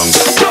in the jungle.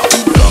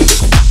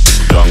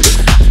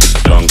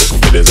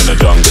 It is in the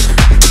jungle,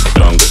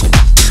 jungle,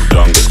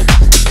 jungle,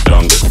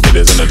 jungle. It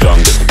is in the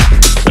jungle,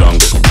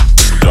 jungle,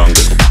 jungle.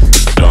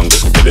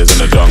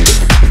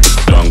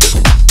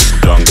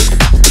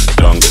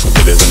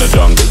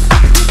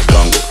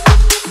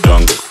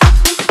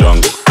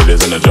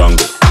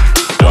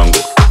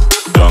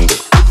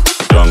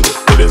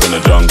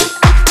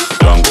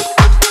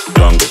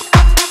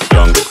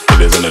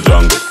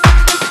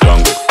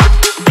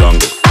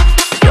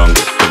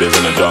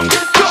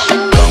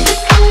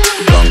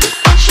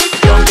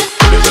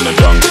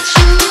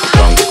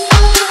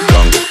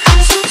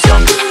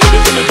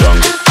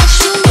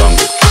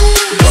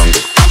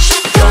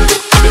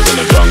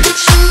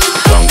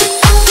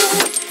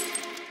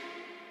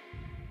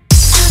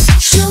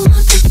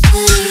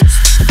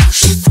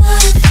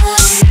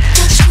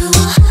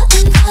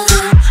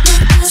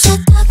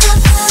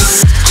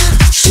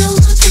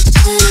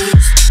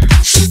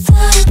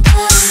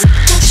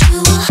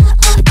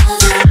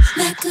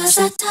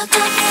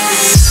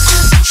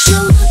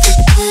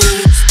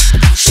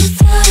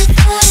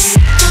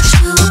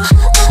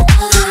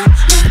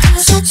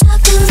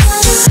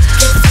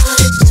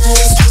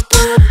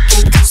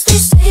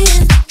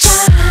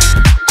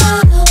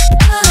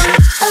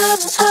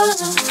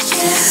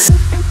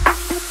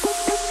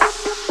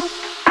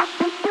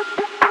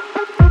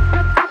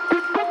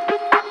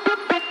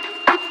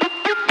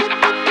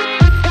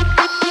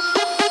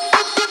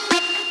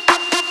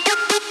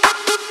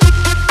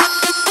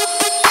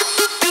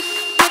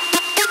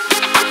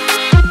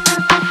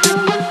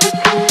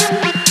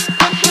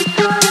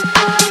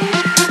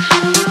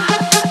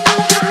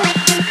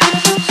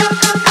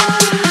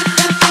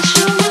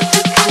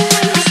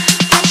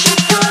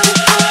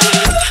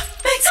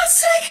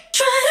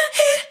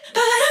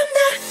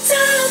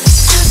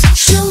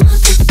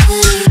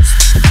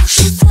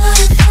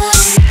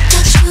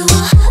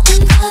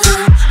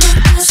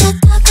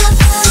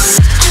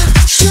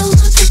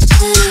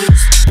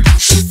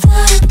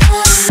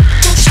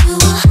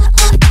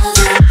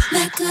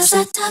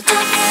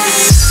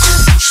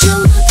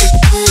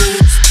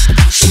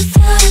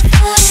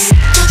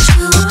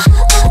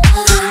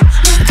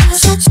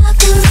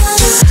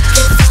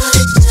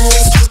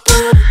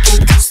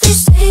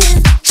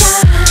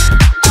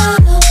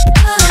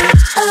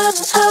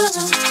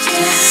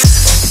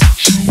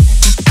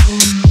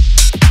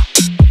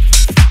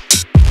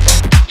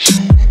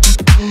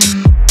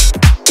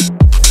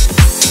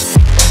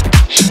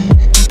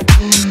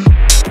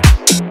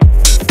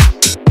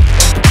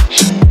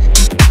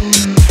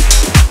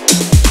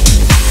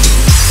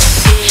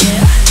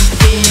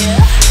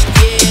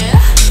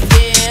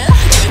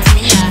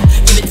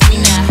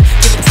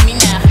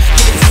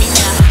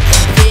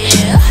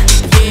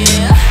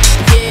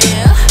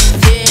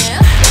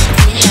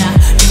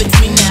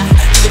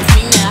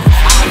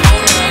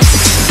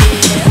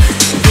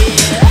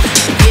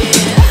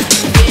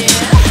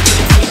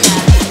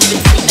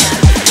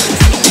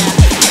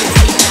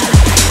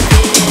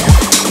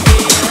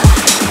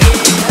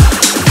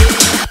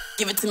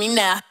 give it to me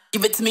now,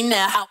 give it to me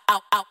now.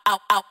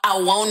 I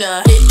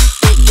wanna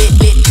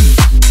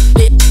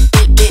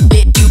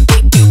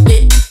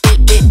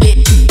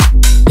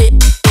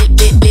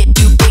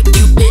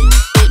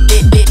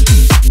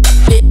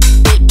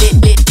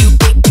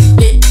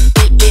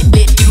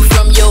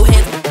from your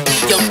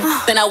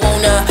hands, then I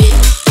wanna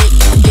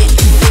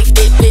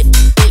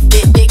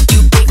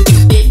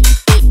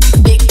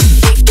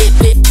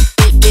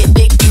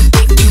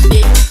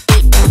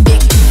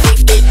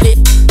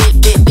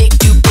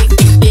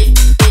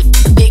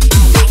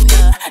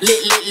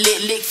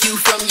lick you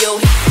from your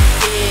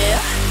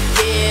yeah.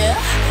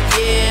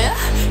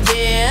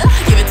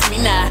 Give it to me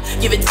now,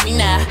 give it to me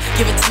now,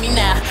 give it to me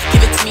now,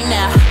 give it to me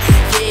now.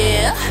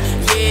 Yeah.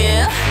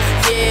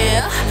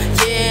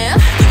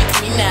 Give it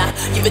to me now,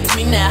 give it to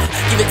me now,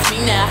 give it to me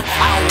now.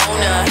 I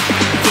wanna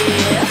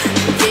yeah.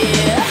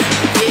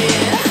 Give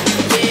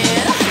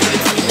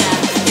it to me now,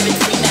 give it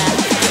to me now,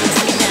 give it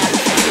to me now,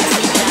 give it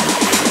to me now.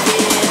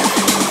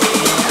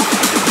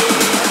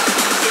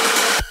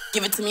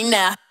 Give it to me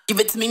now. Give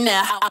it to me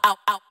now. I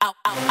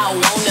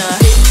wanna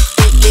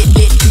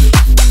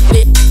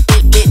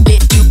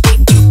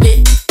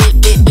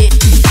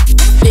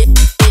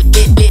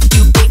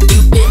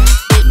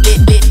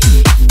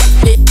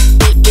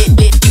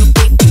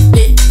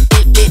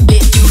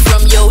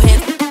from your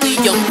hands,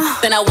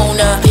 then I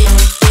wanna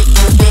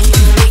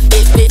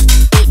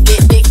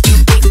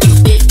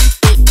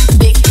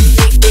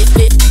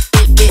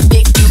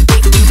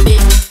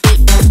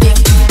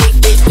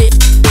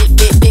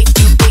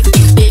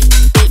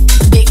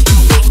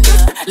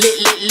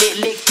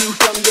lick you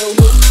from your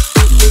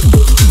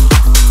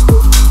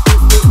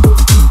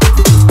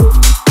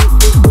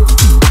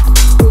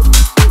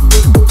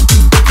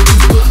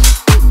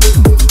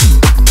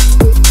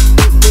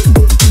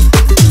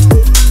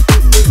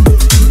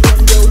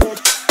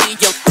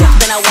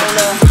then I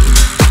wanna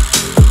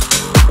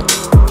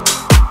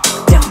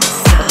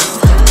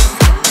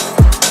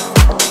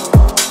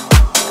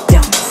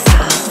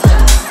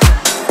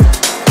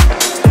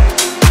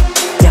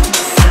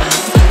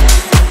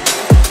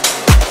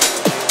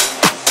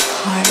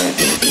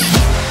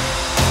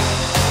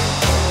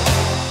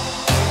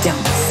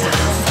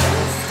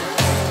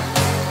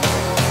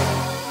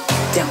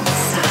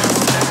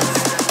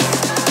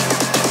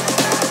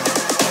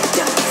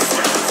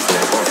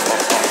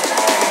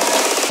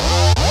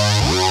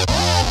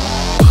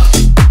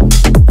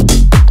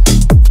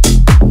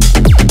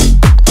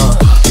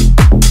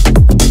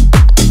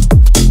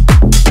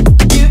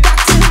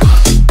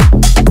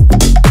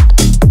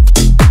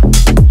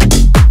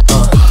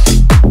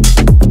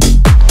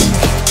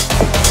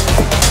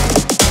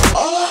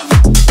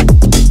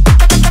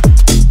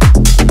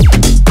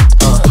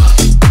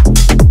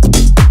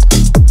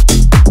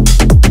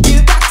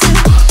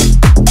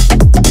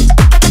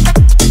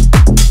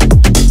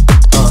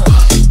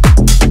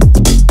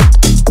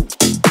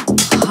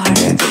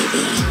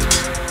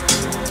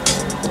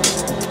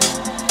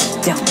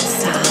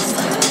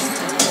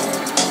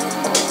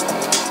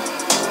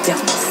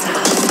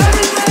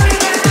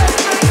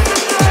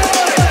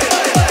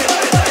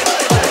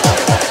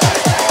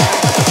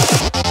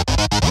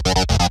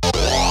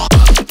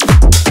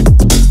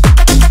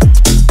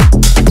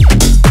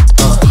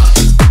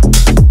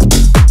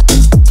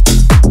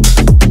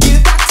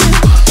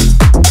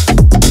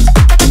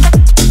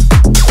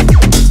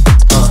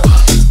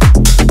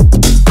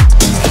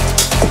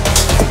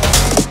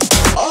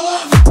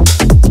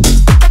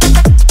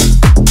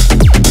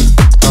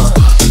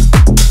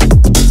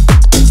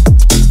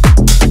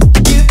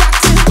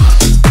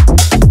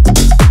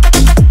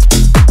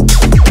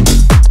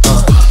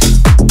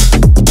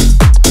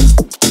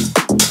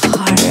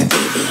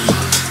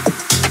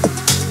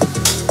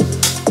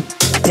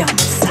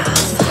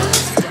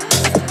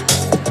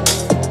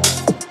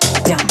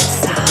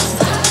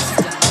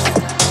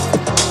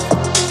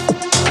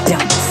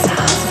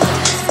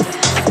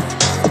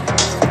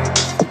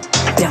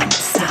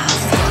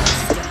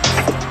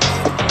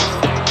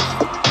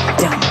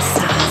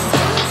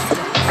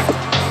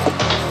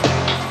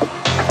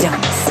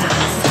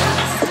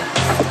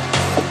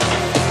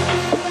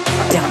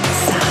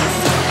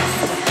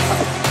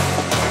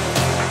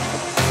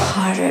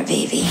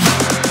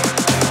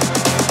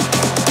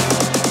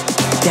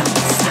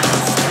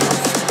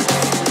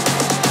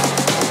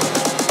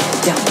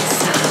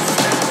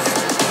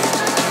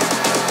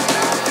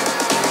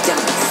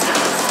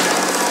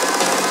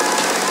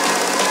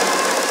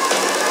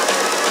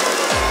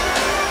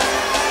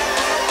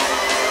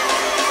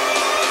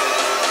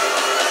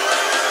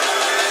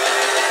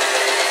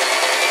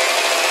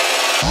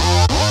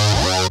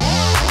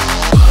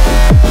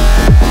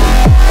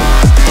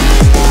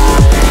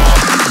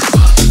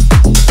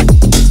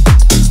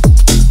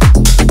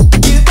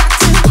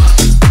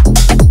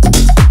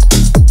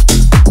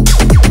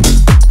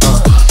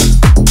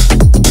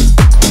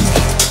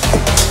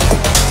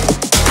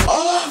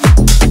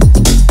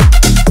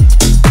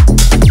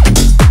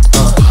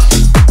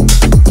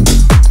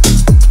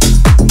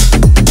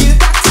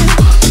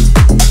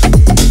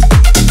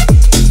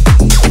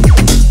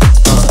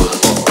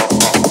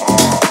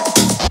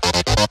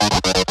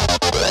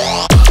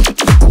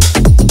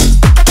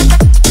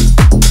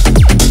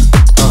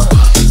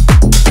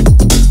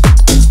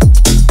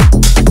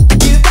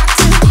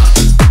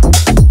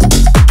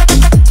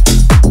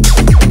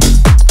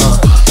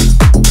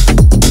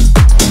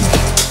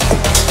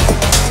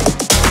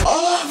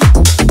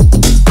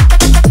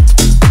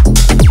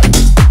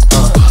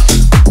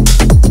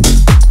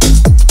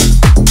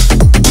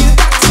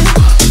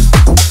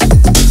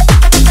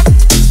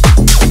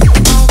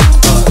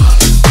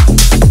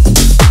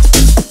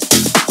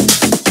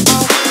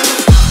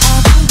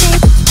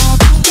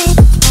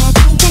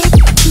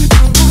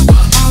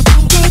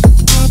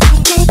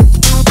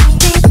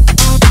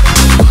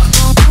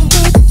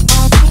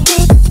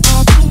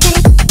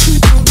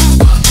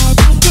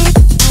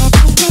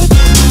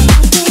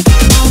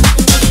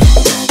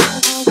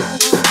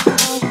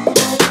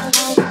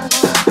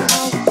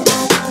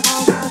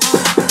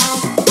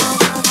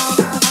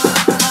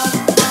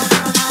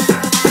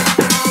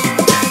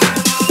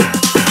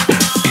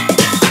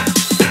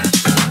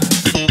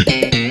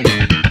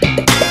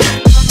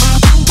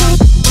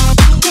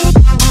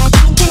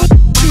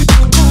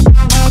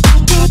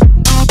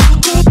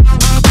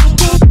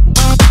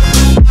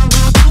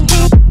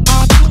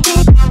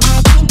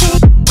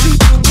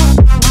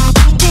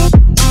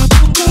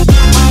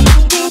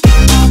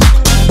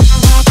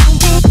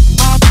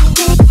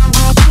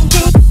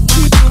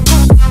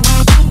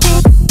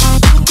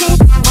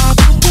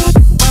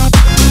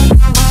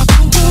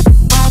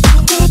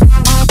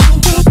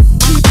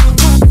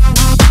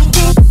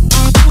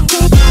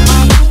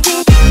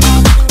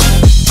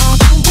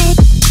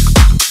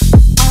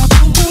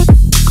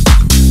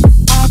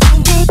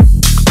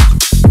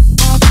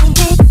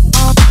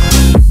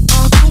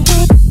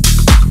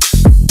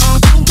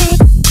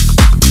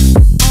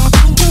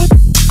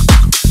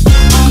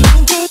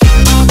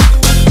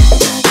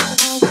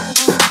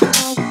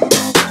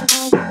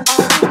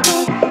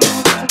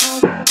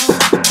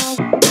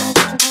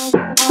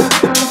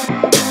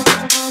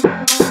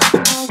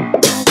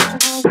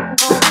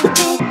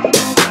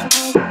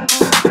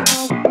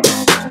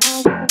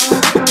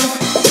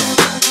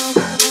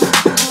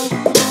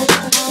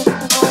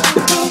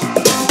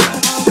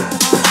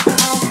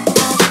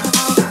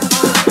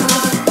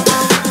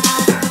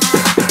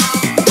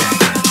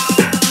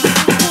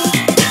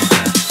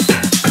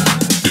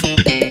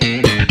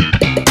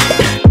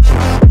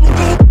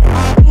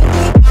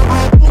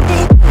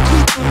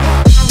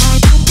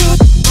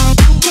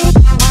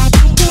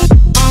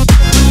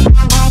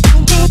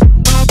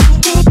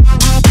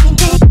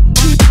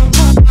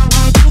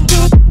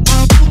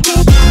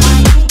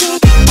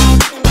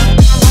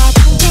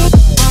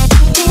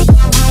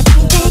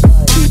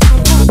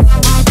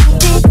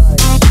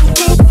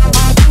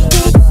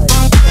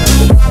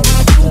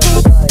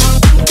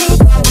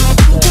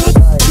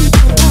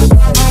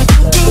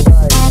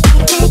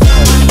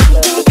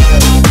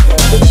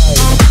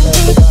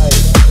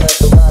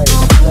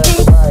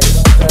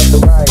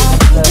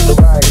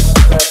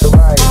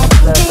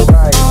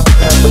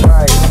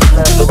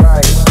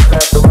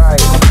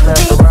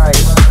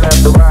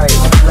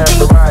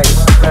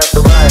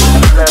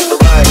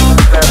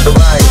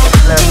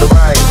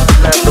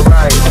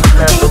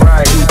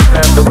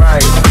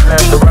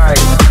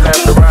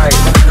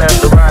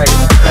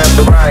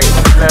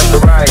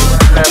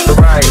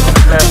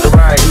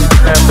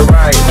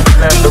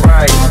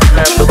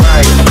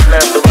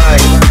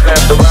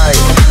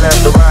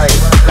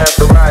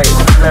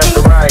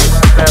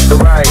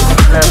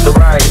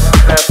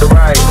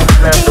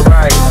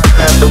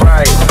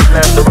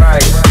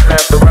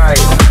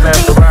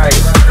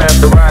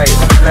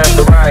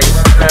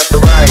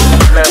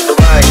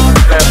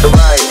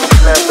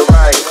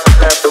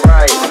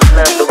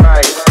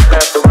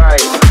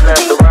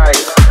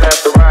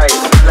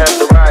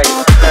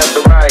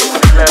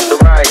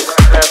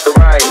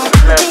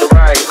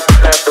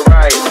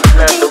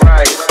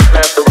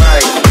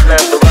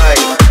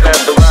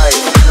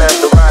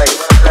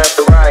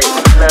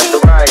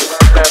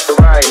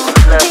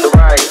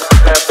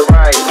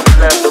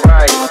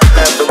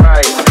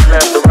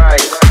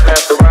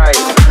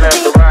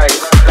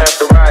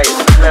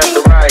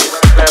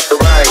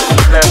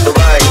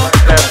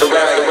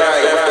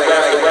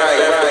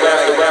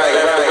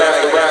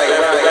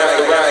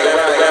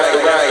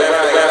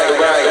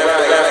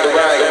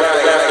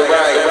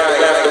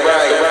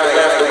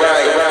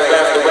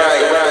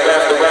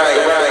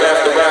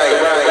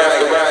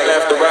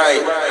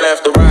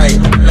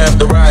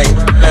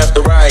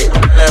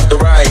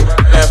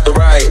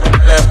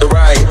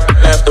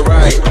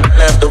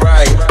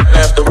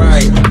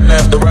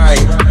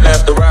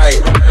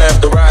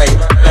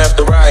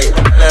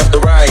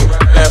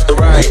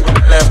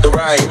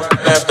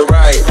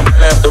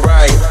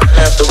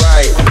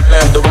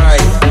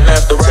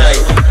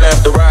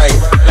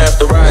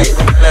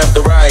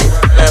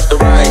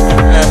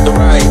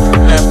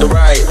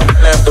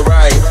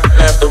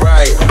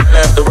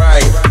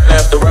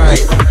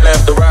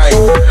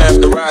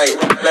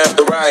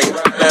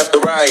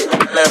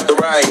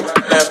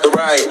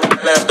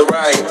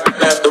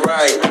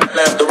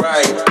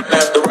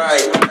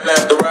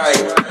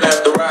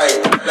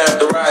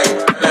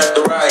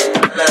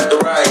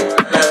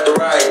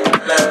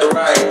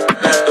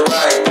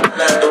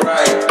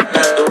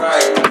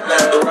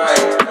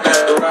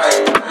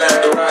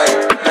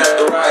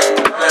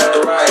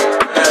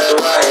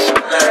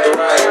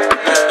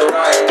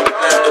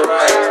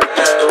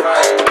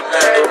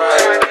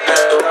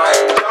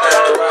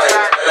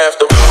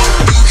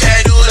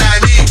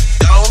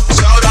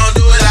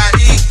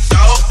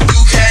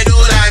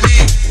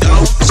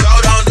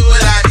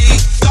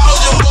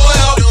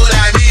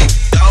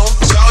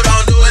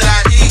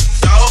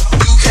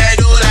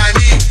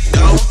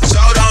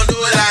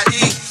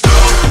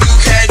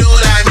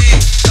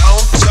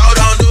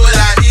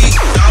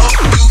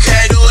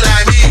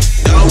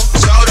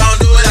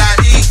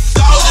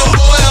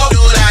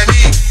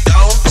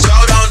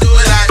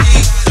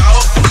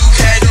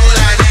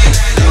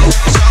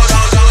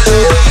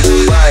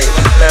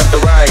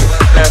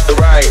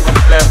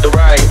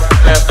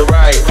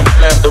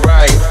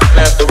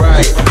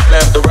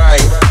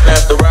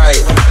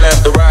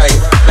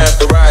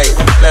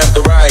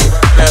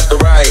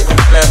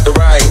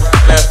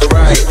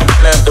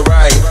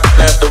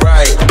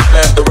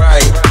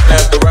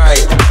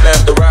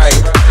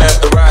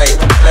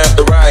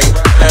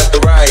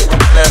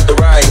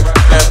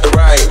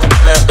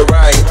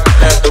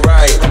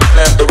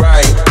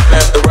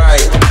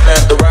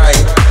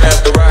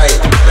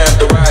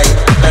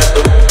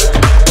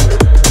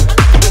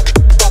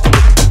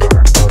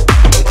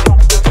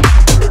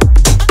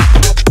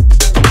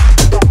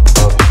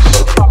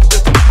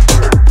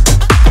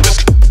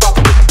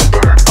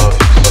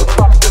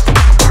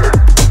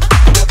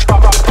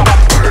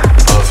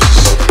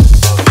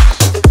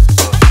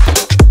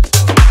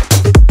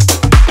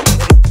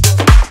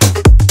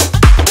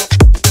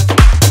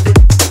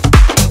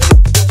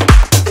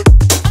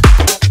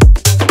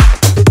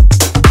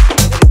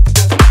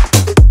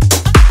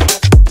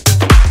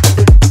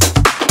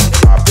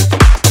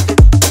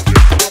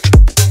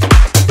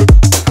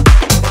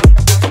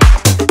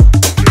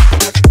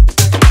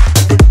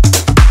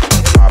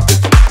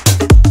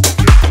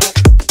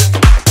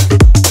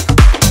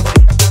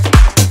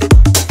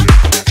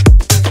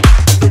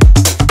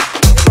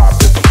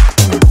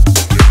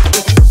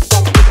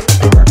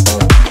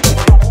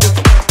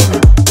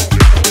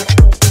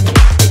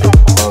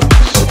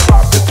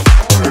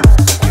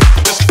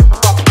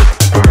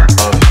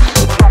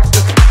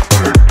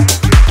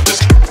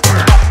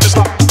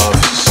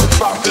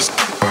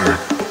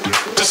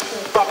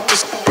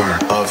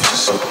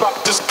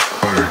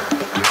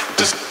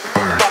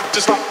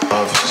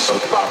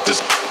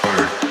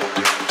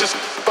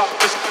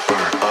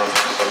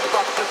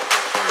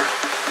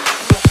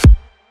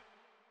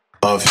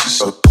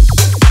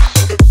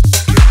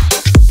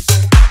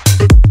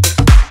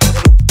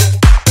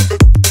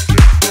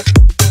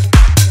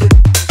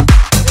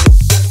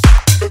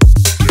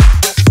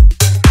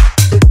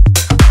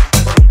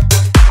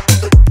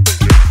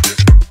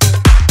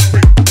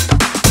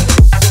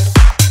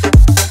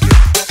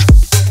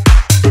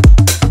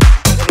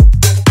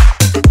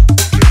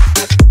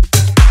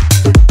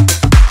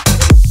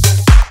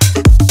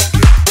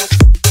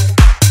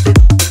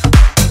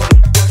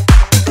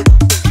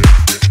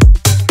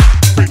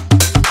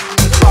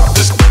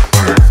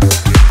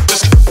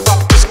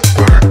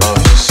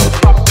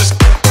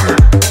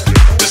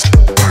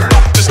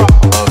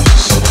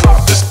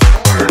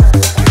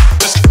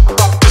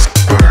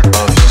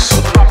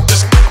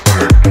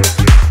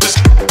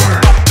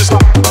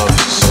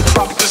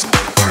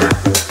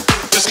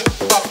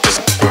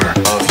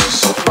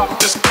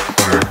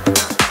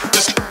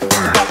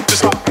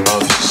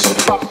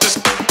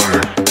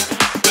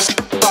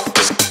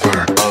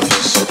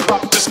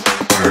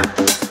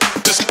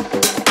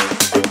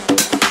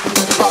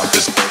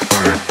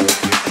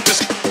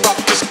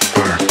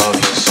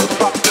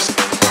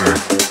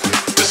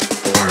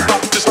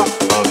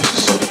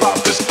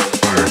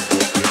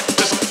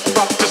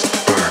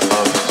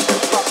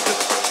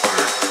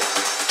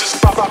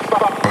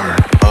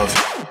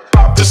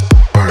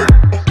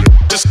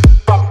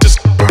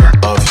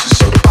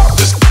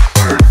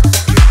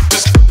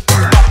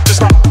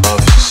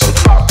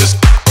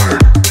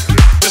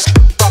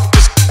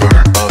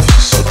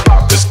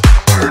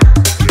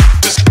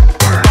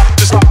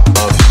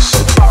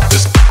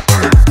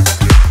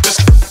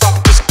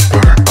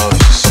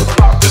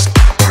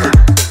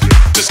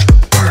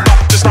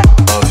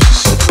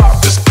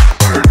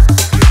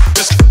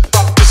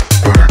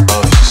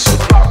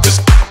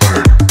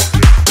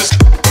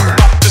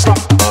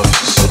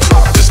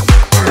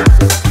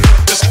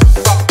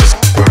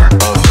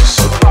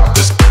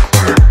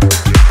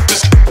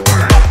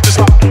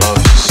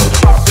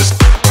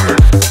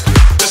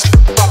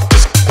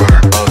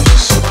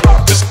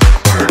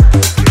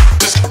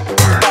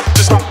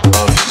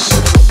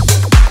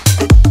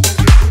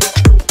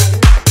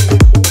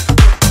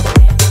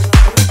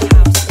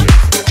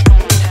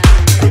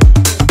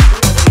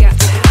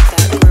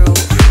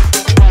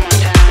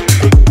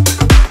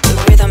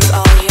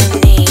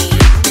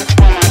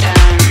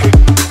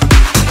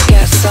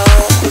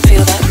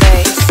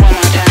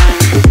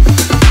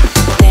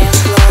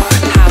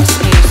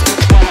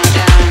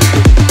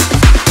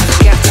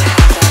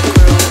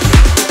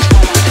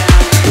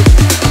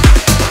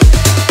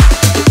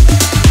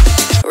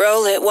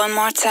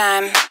more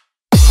time.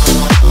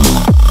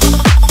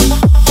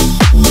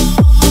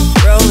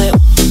 Roll it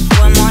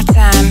one more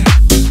time.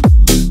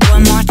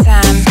 One more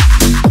time.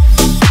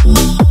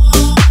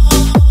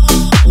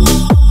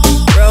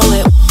 Roll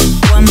it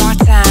one more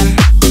time.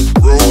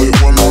 Roll it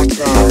one more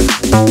time.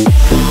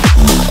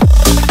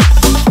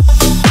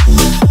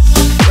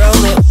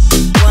 Roll it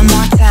one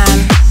more time.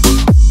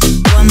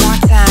 One more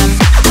time.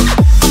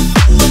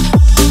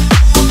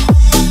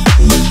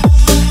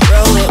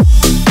 Roll it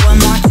one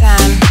more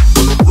time.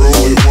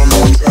 Roll it one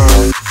more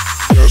time.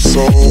 Your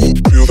soul,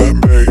 feel that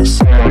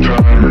bass. One more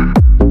time.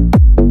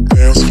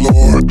 Dance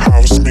floor,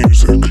 house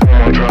music. One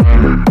more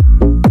time.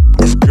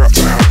 I've got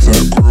to have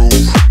that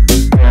groove.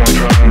 One more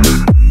time.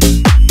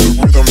 The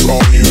rhythm's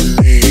all you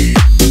need.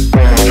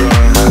 One more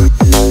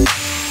time.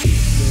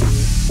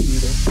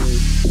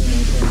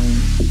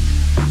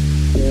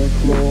 Dance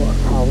floor,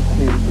 house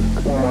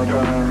music. One more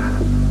time.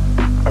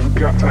 I've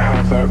got to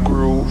have that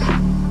groove.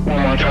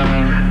 One more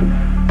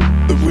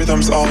time. The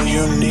rhythm's all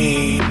you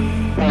need.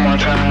 One more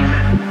time.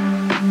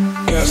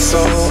 Get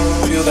soul,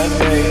 feel that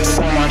bass.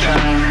 One more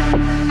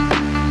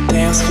time.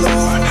 Dance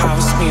floor,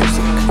 house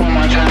music. One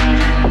more time.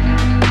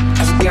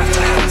 I've got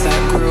to have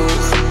that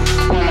groove.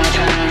 One more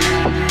time.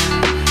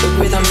 The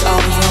rhythm's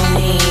all you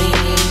need.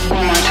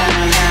 One more time.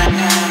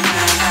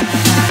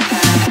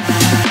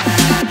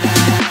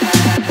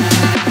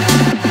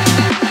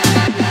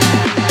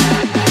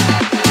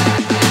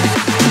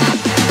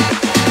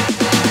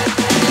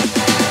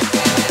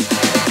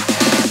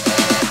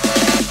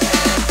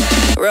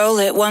 Roll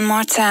it one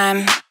more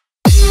time.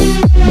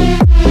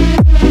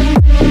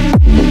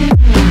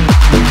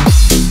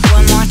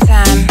 One more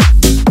time.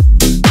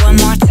 One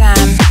more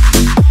time.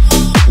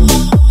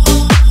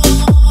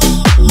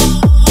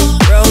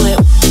 Roll it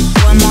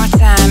one more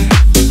time.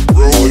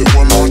 Roll it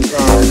one more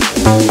time.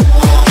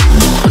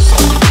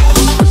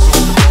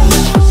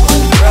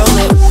 Roll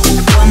it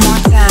one more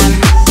time.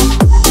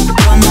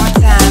 One more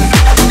time.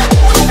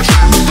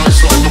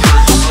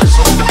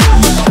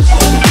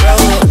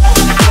 Roll it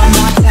one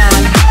more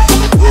time.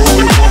 Roll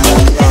it one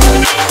more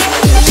time.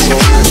 So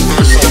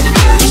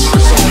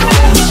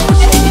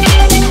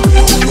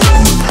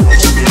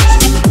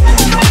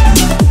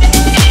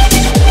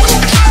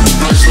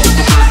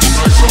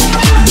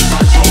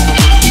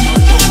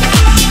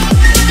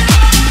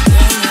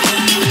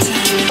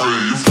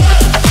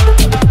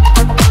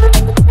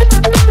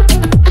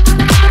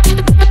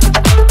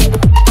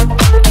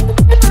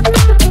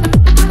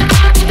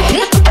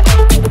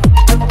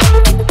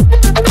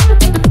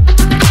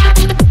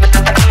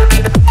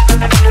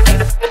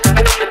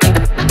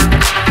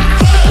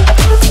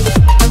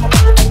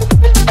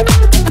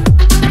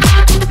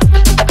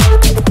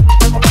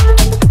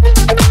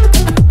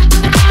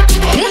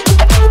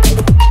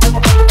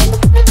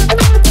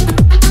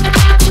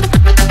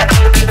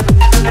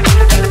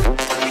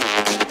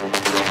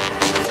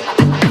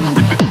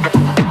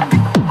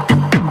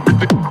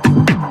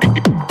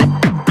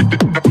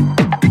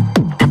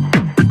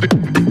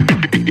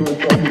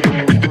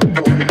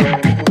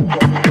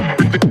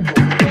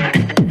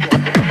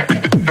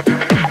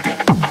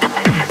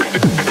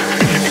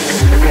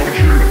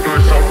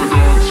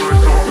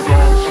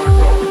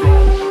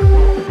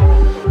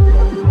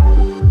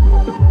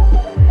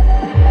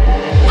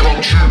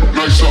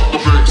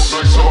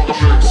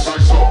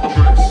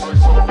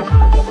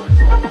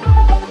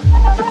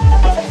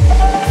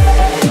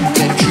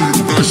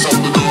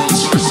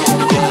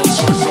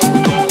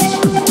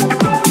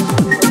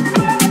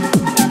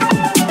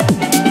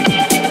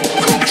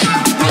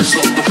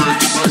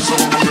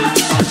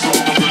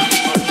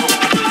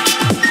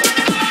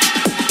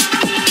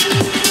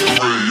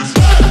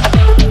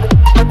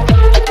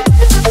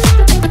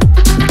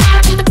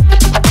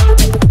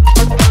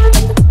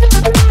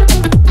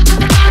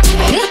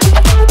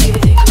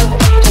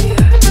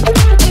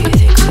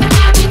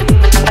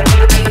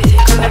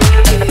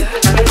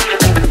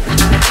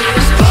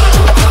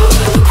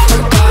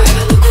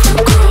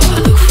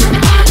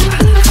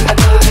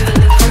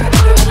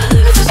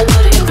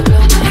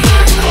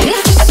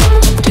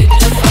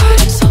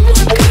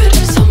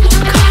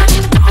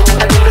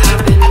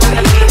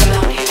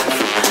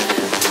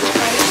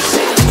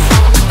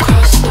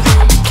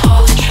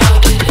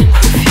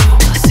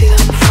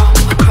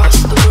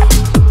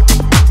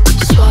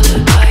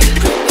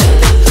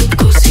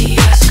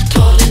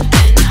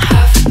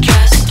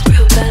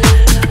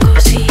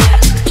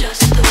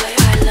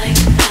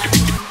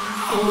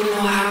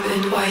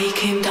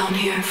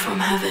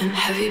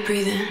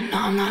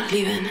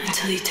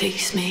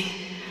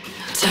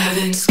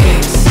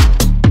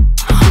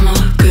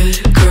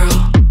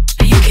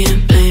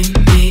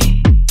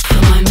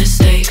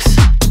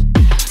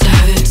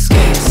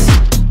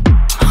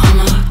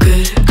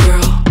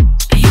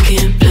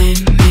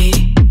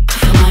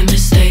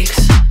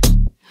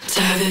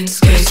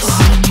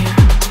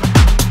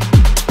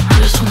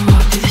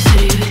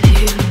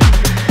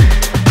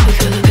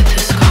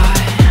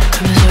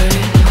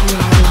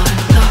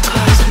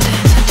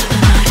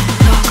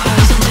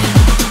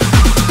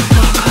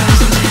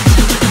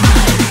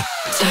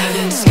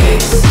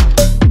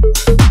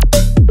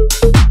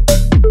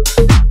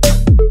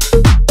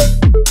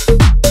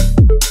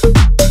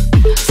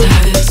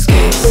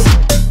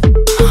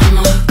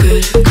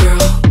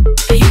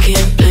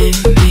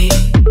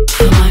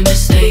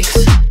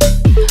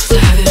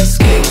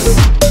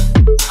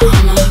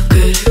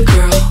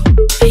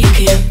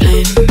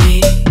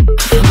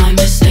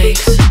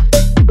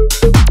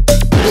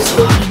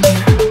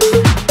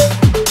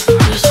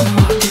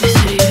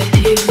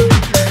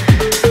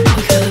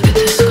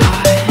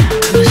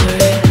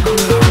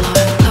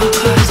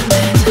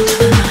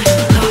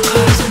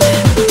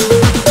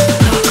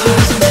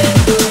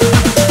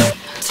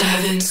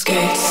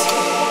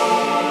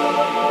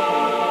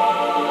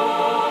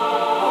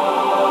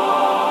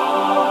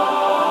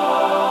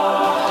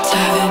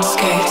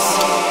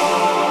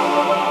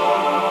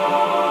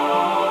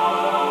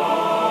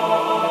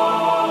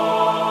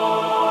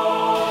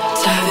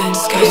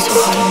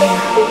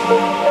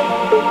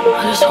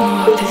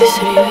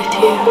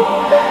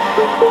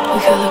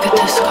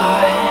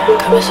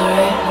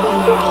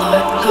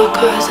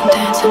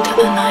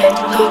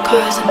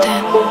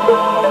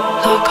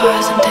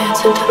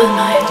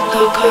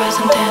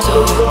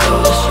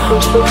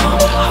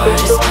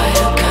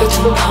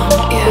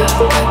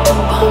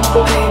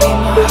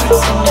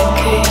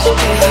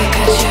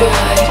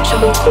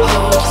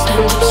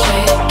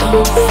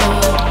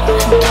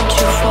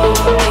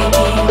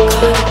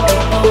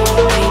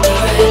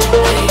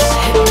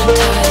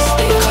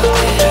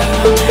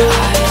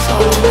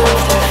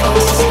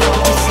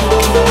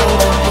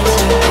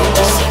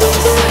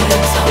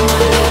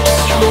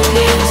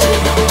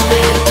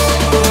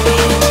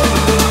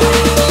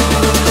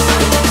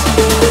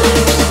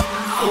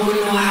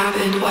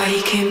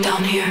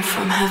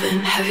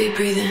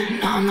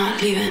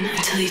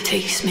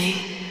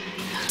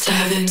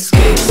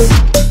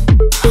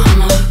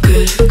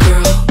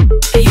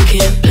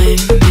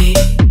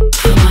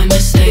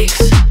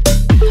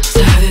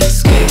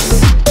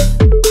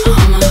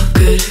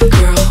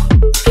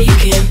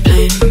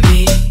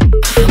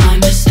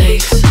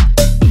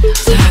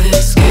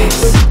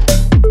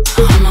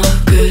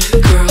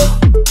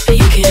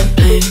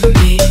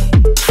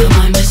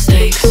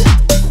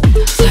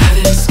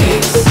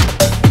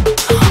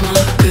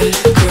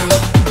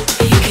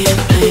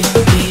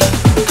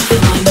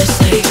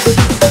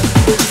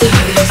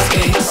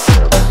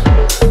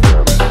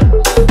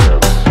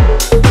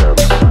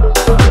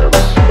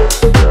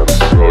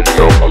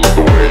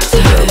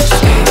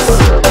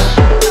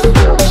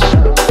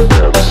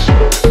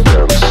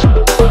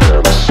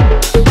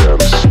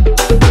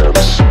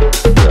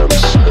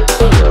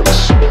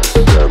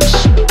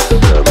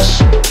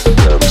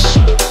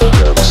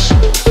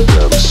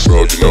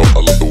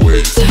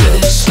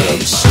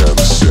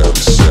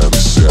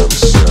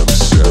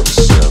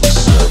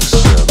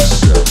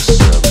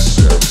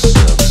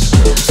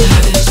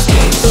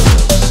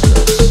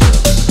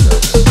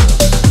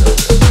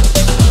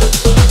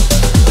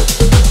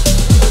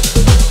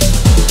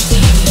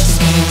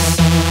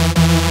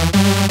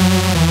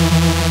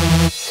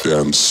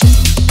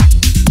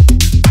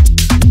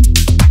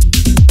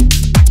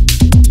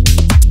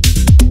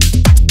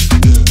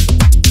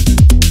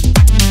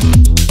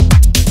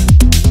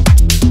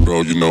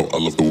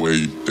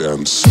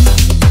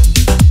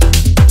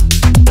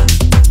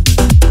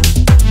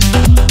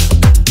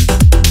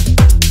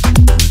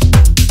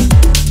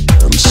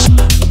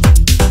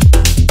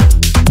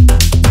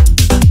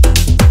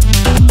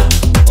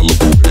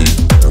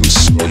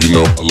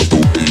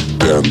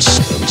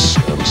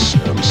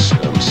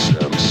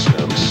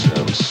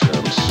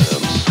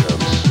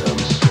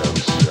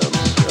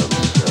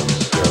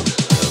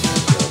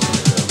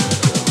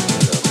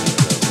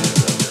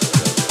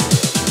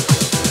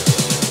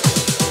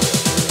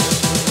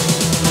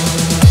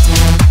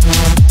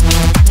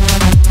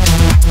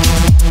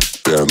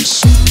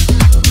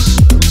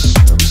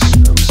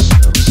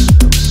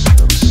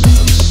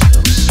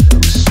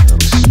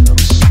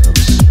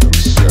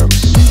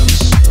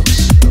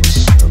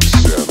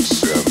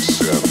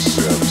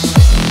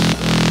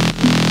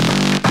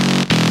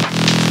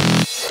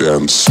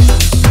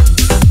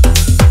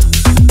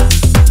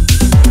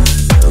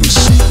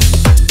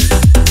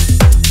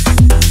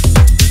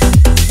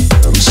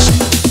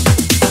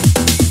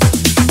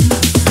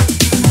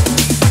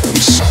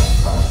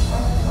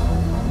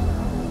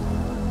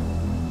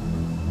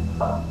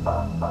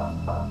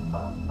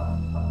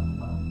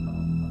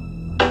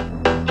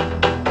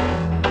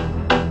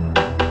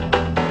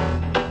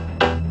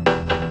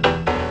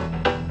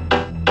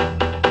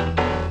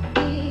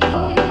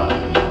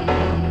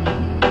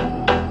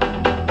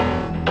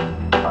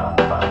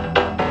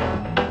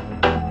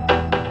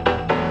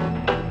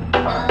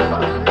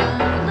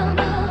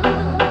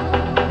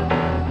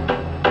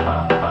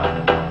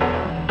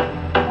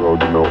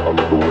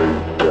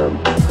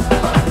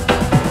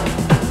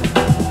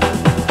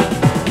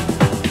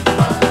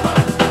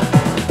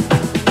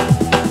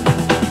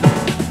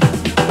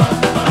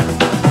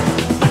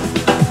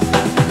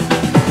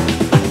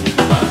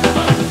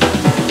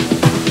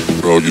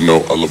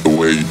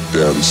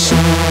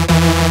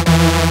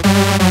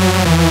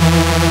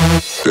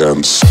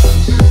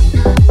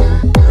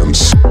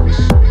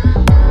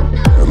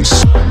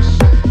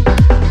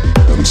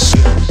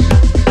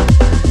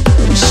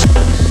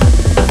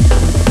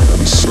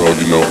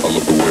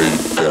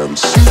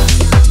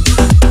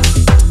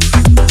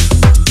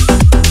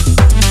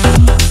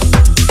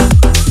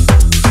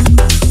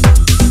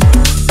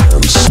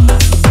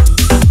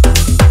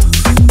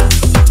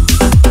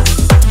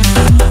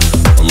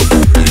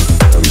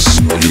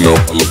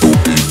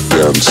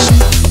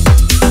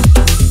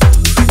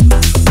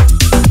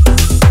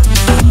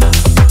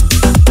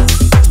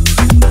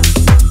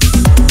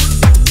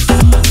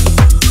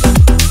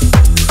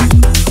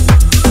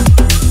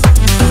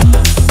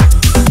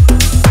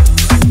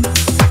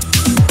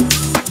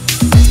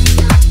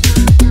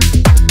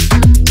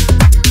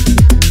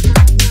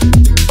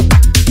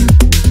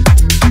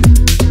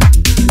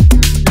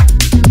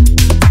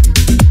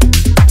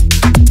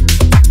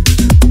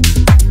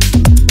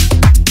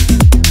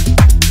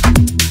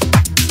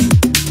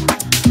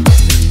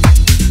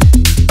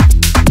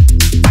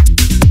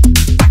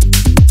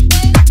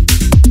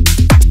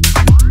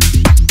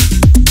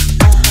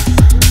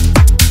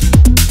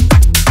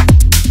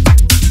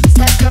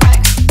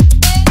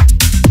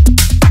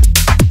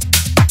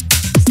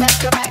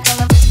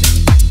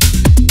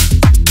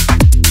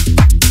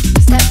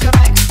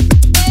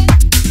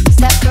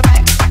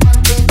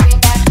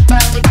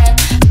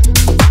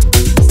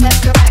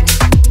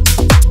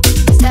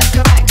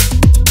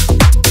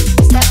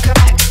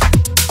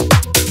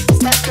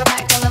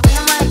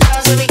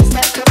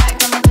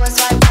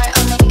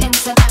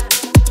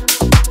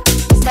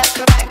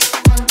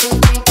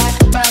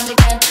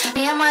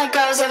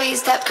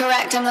step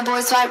correct and the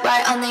boys swipe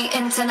right on the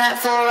internet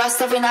for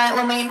us every night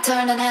when we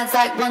turning heads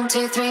like 1,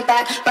 2, 3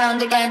 back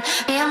round again.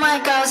 Me and my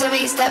girls,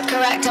 we step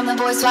correct and the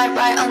boys swipe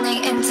right on the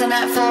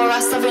internet for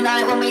us every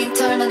night when we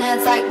turning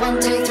heads like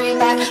 1, 2, 3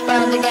 back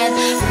round again.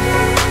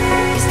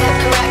 You step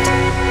correct.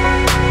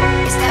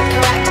 You step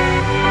correct.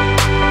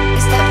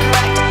 You step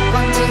correct.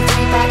 1, 2,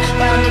 3 back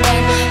round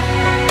again.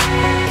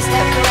 You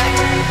step correct.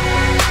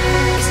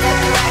 You step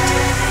correct.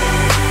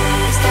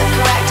 You step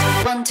correct.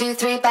 1, 2,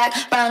 3 back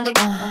round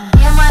again.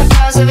 Me and my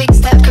girls, we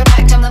step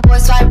correct and the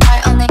boys swipe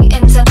right on the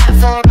internet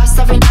for us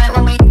every night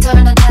when we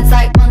turning heads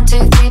like 1, 2,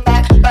 3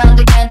 back round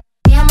again.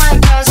 Me and my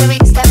girls, we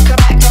step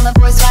correct and the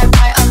boys swipe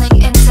right on the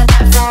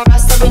internet for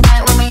us every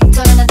night when we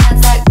turning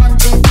heads like 1,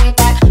 2, 3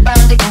 back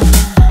round again.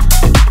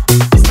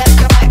 Step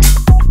correct.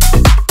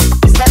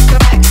 Step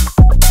correct.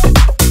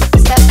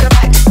 Step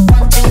correct.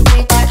 1, 2,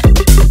 3 back.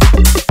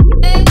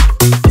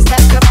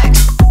 Step correct.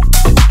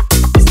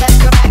 Step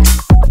correct.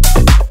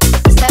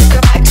 Step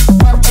correct.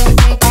 1, 2,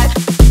 3 back.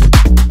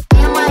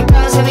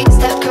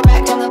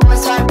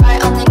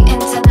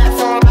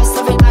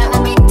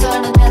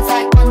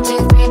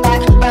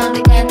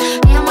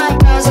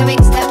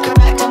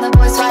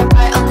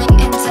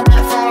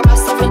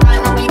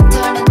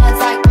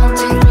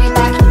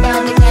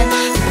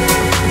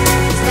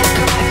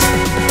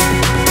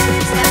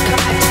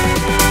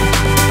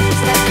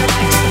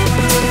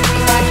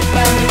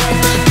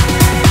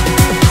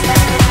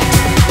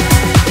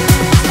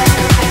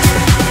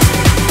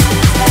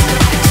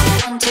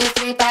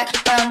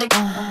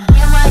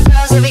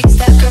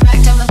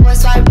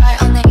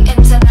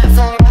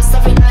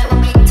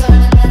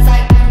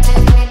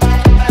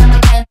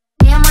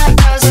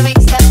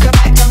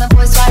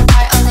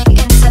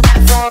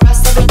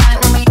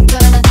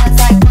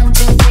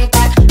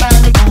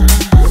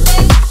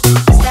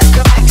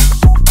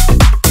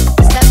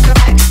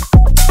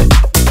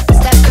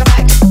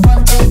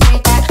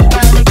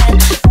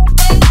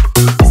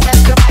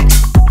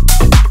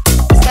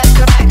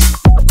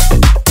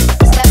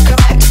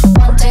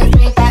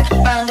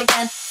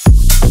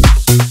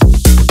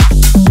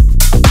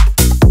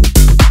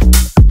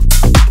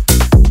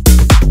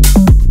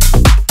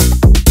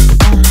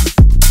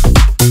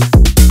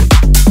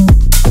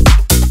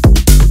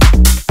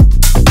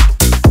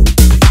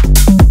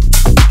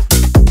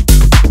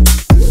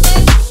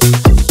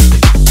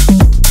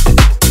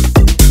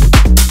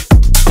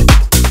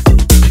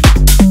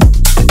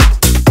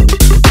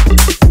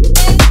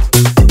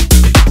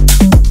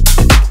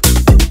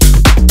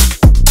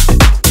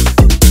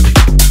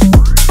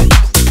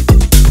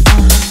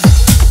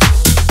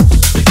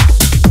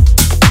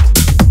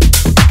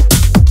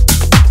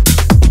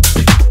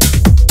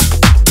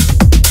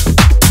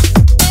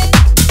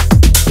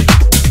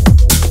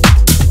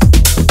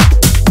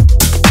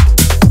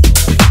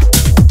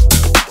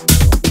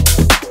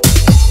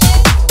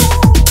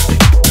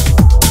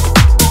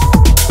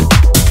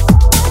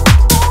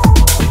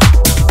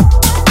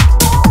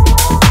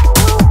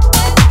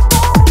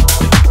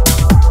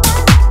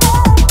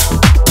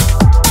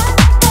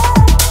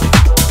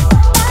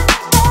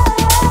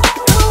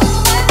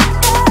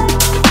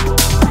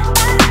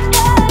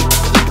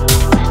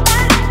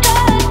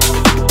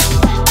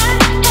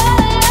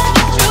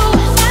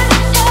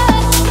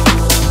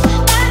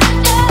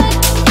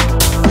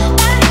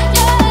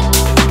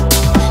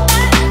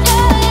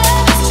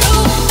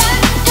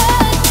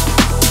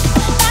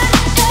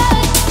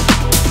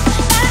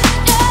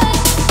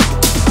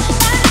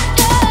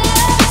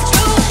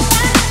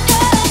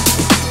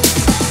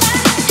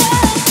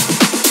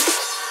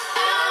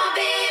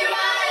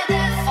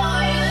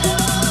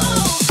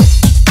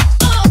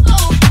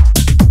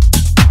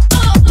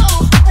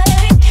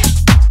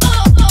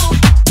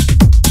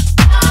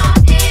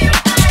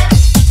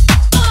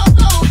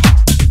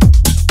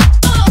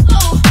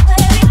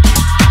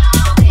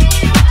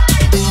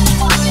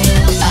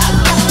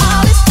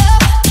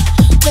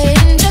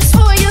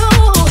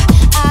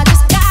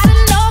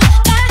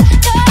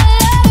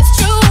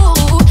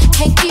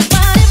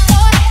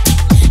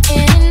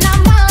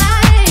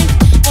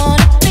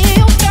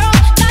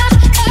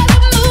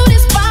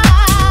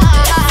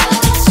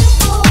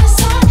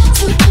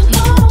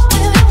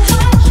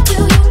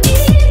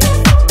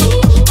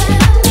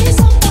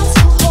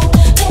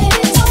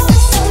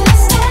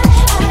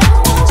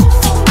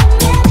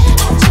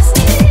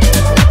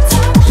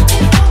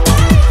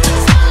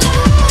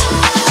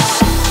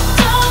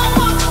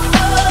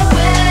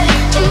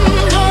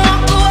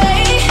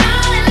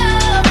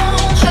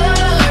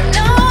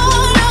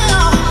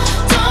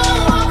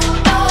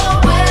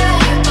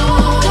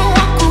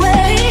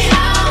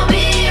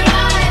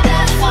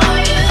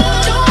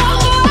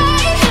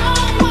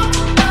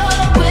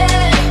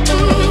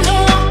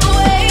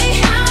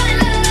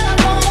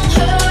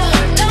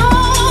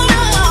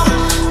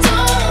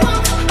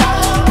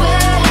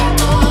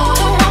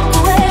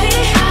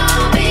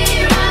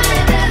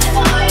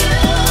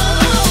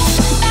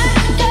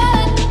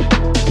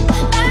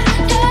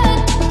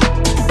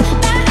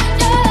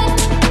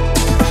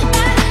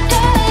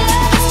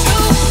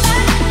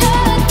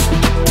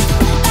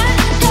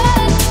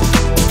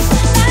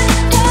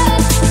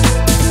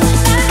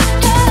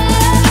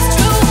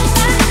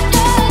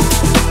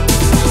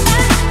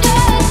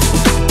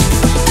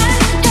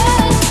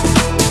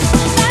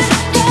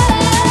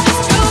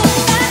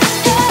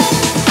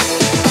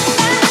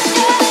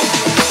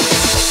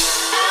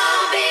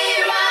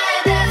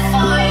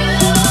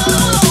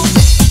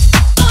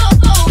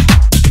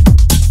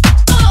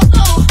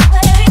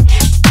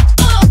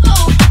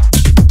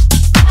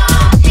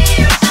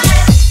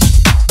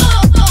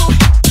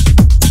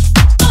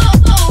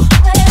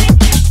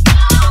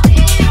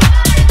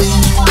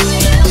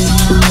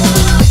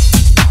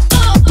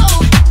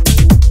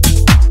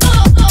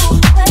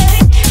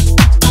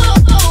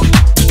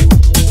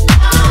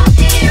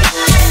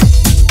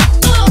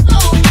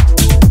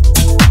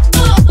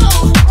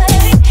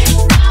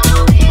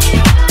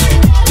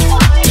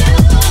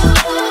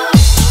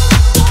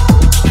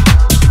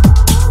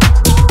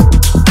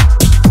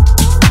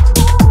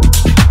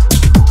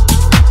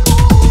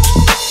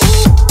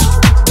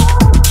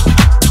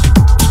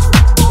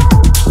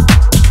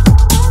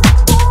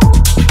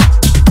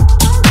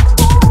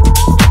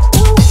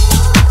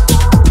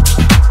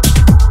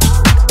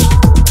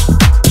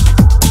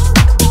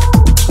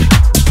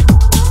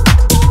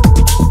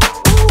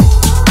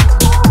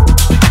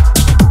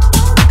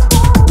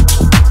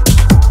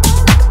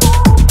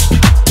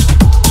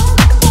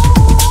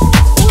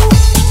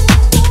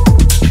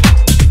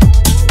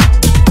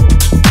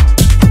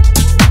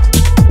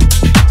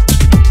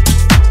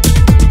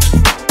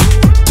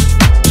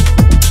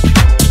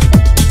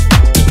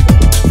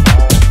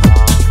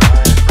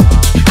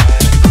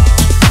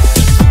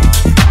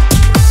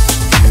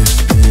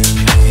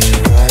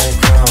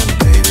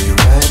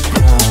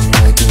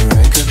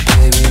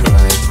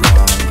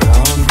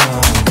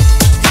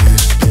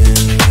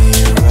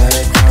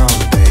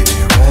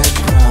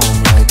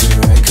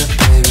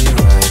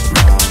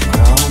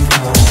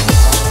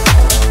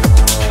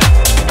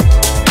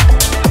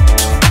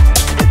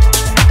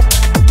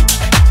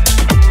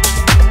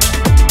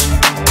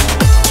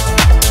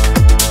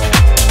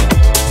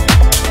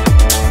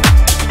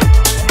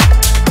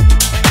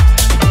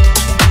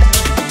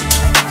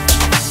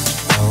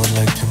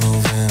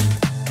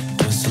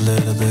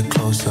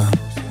 closer.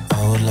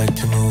 I would like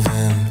to move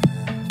in,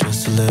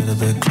 just a little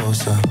bit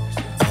closer.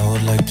 I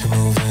would like to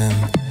move in,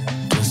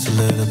 just a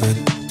little bit,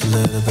 a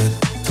little bit,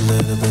 a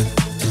little bit,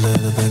 a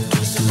little bit,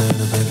 just a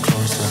little bit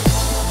closer.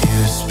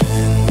 You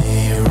spin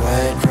me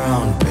right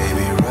round,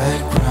 baby,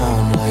 right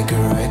round, like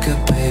a record,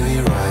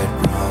 baby, right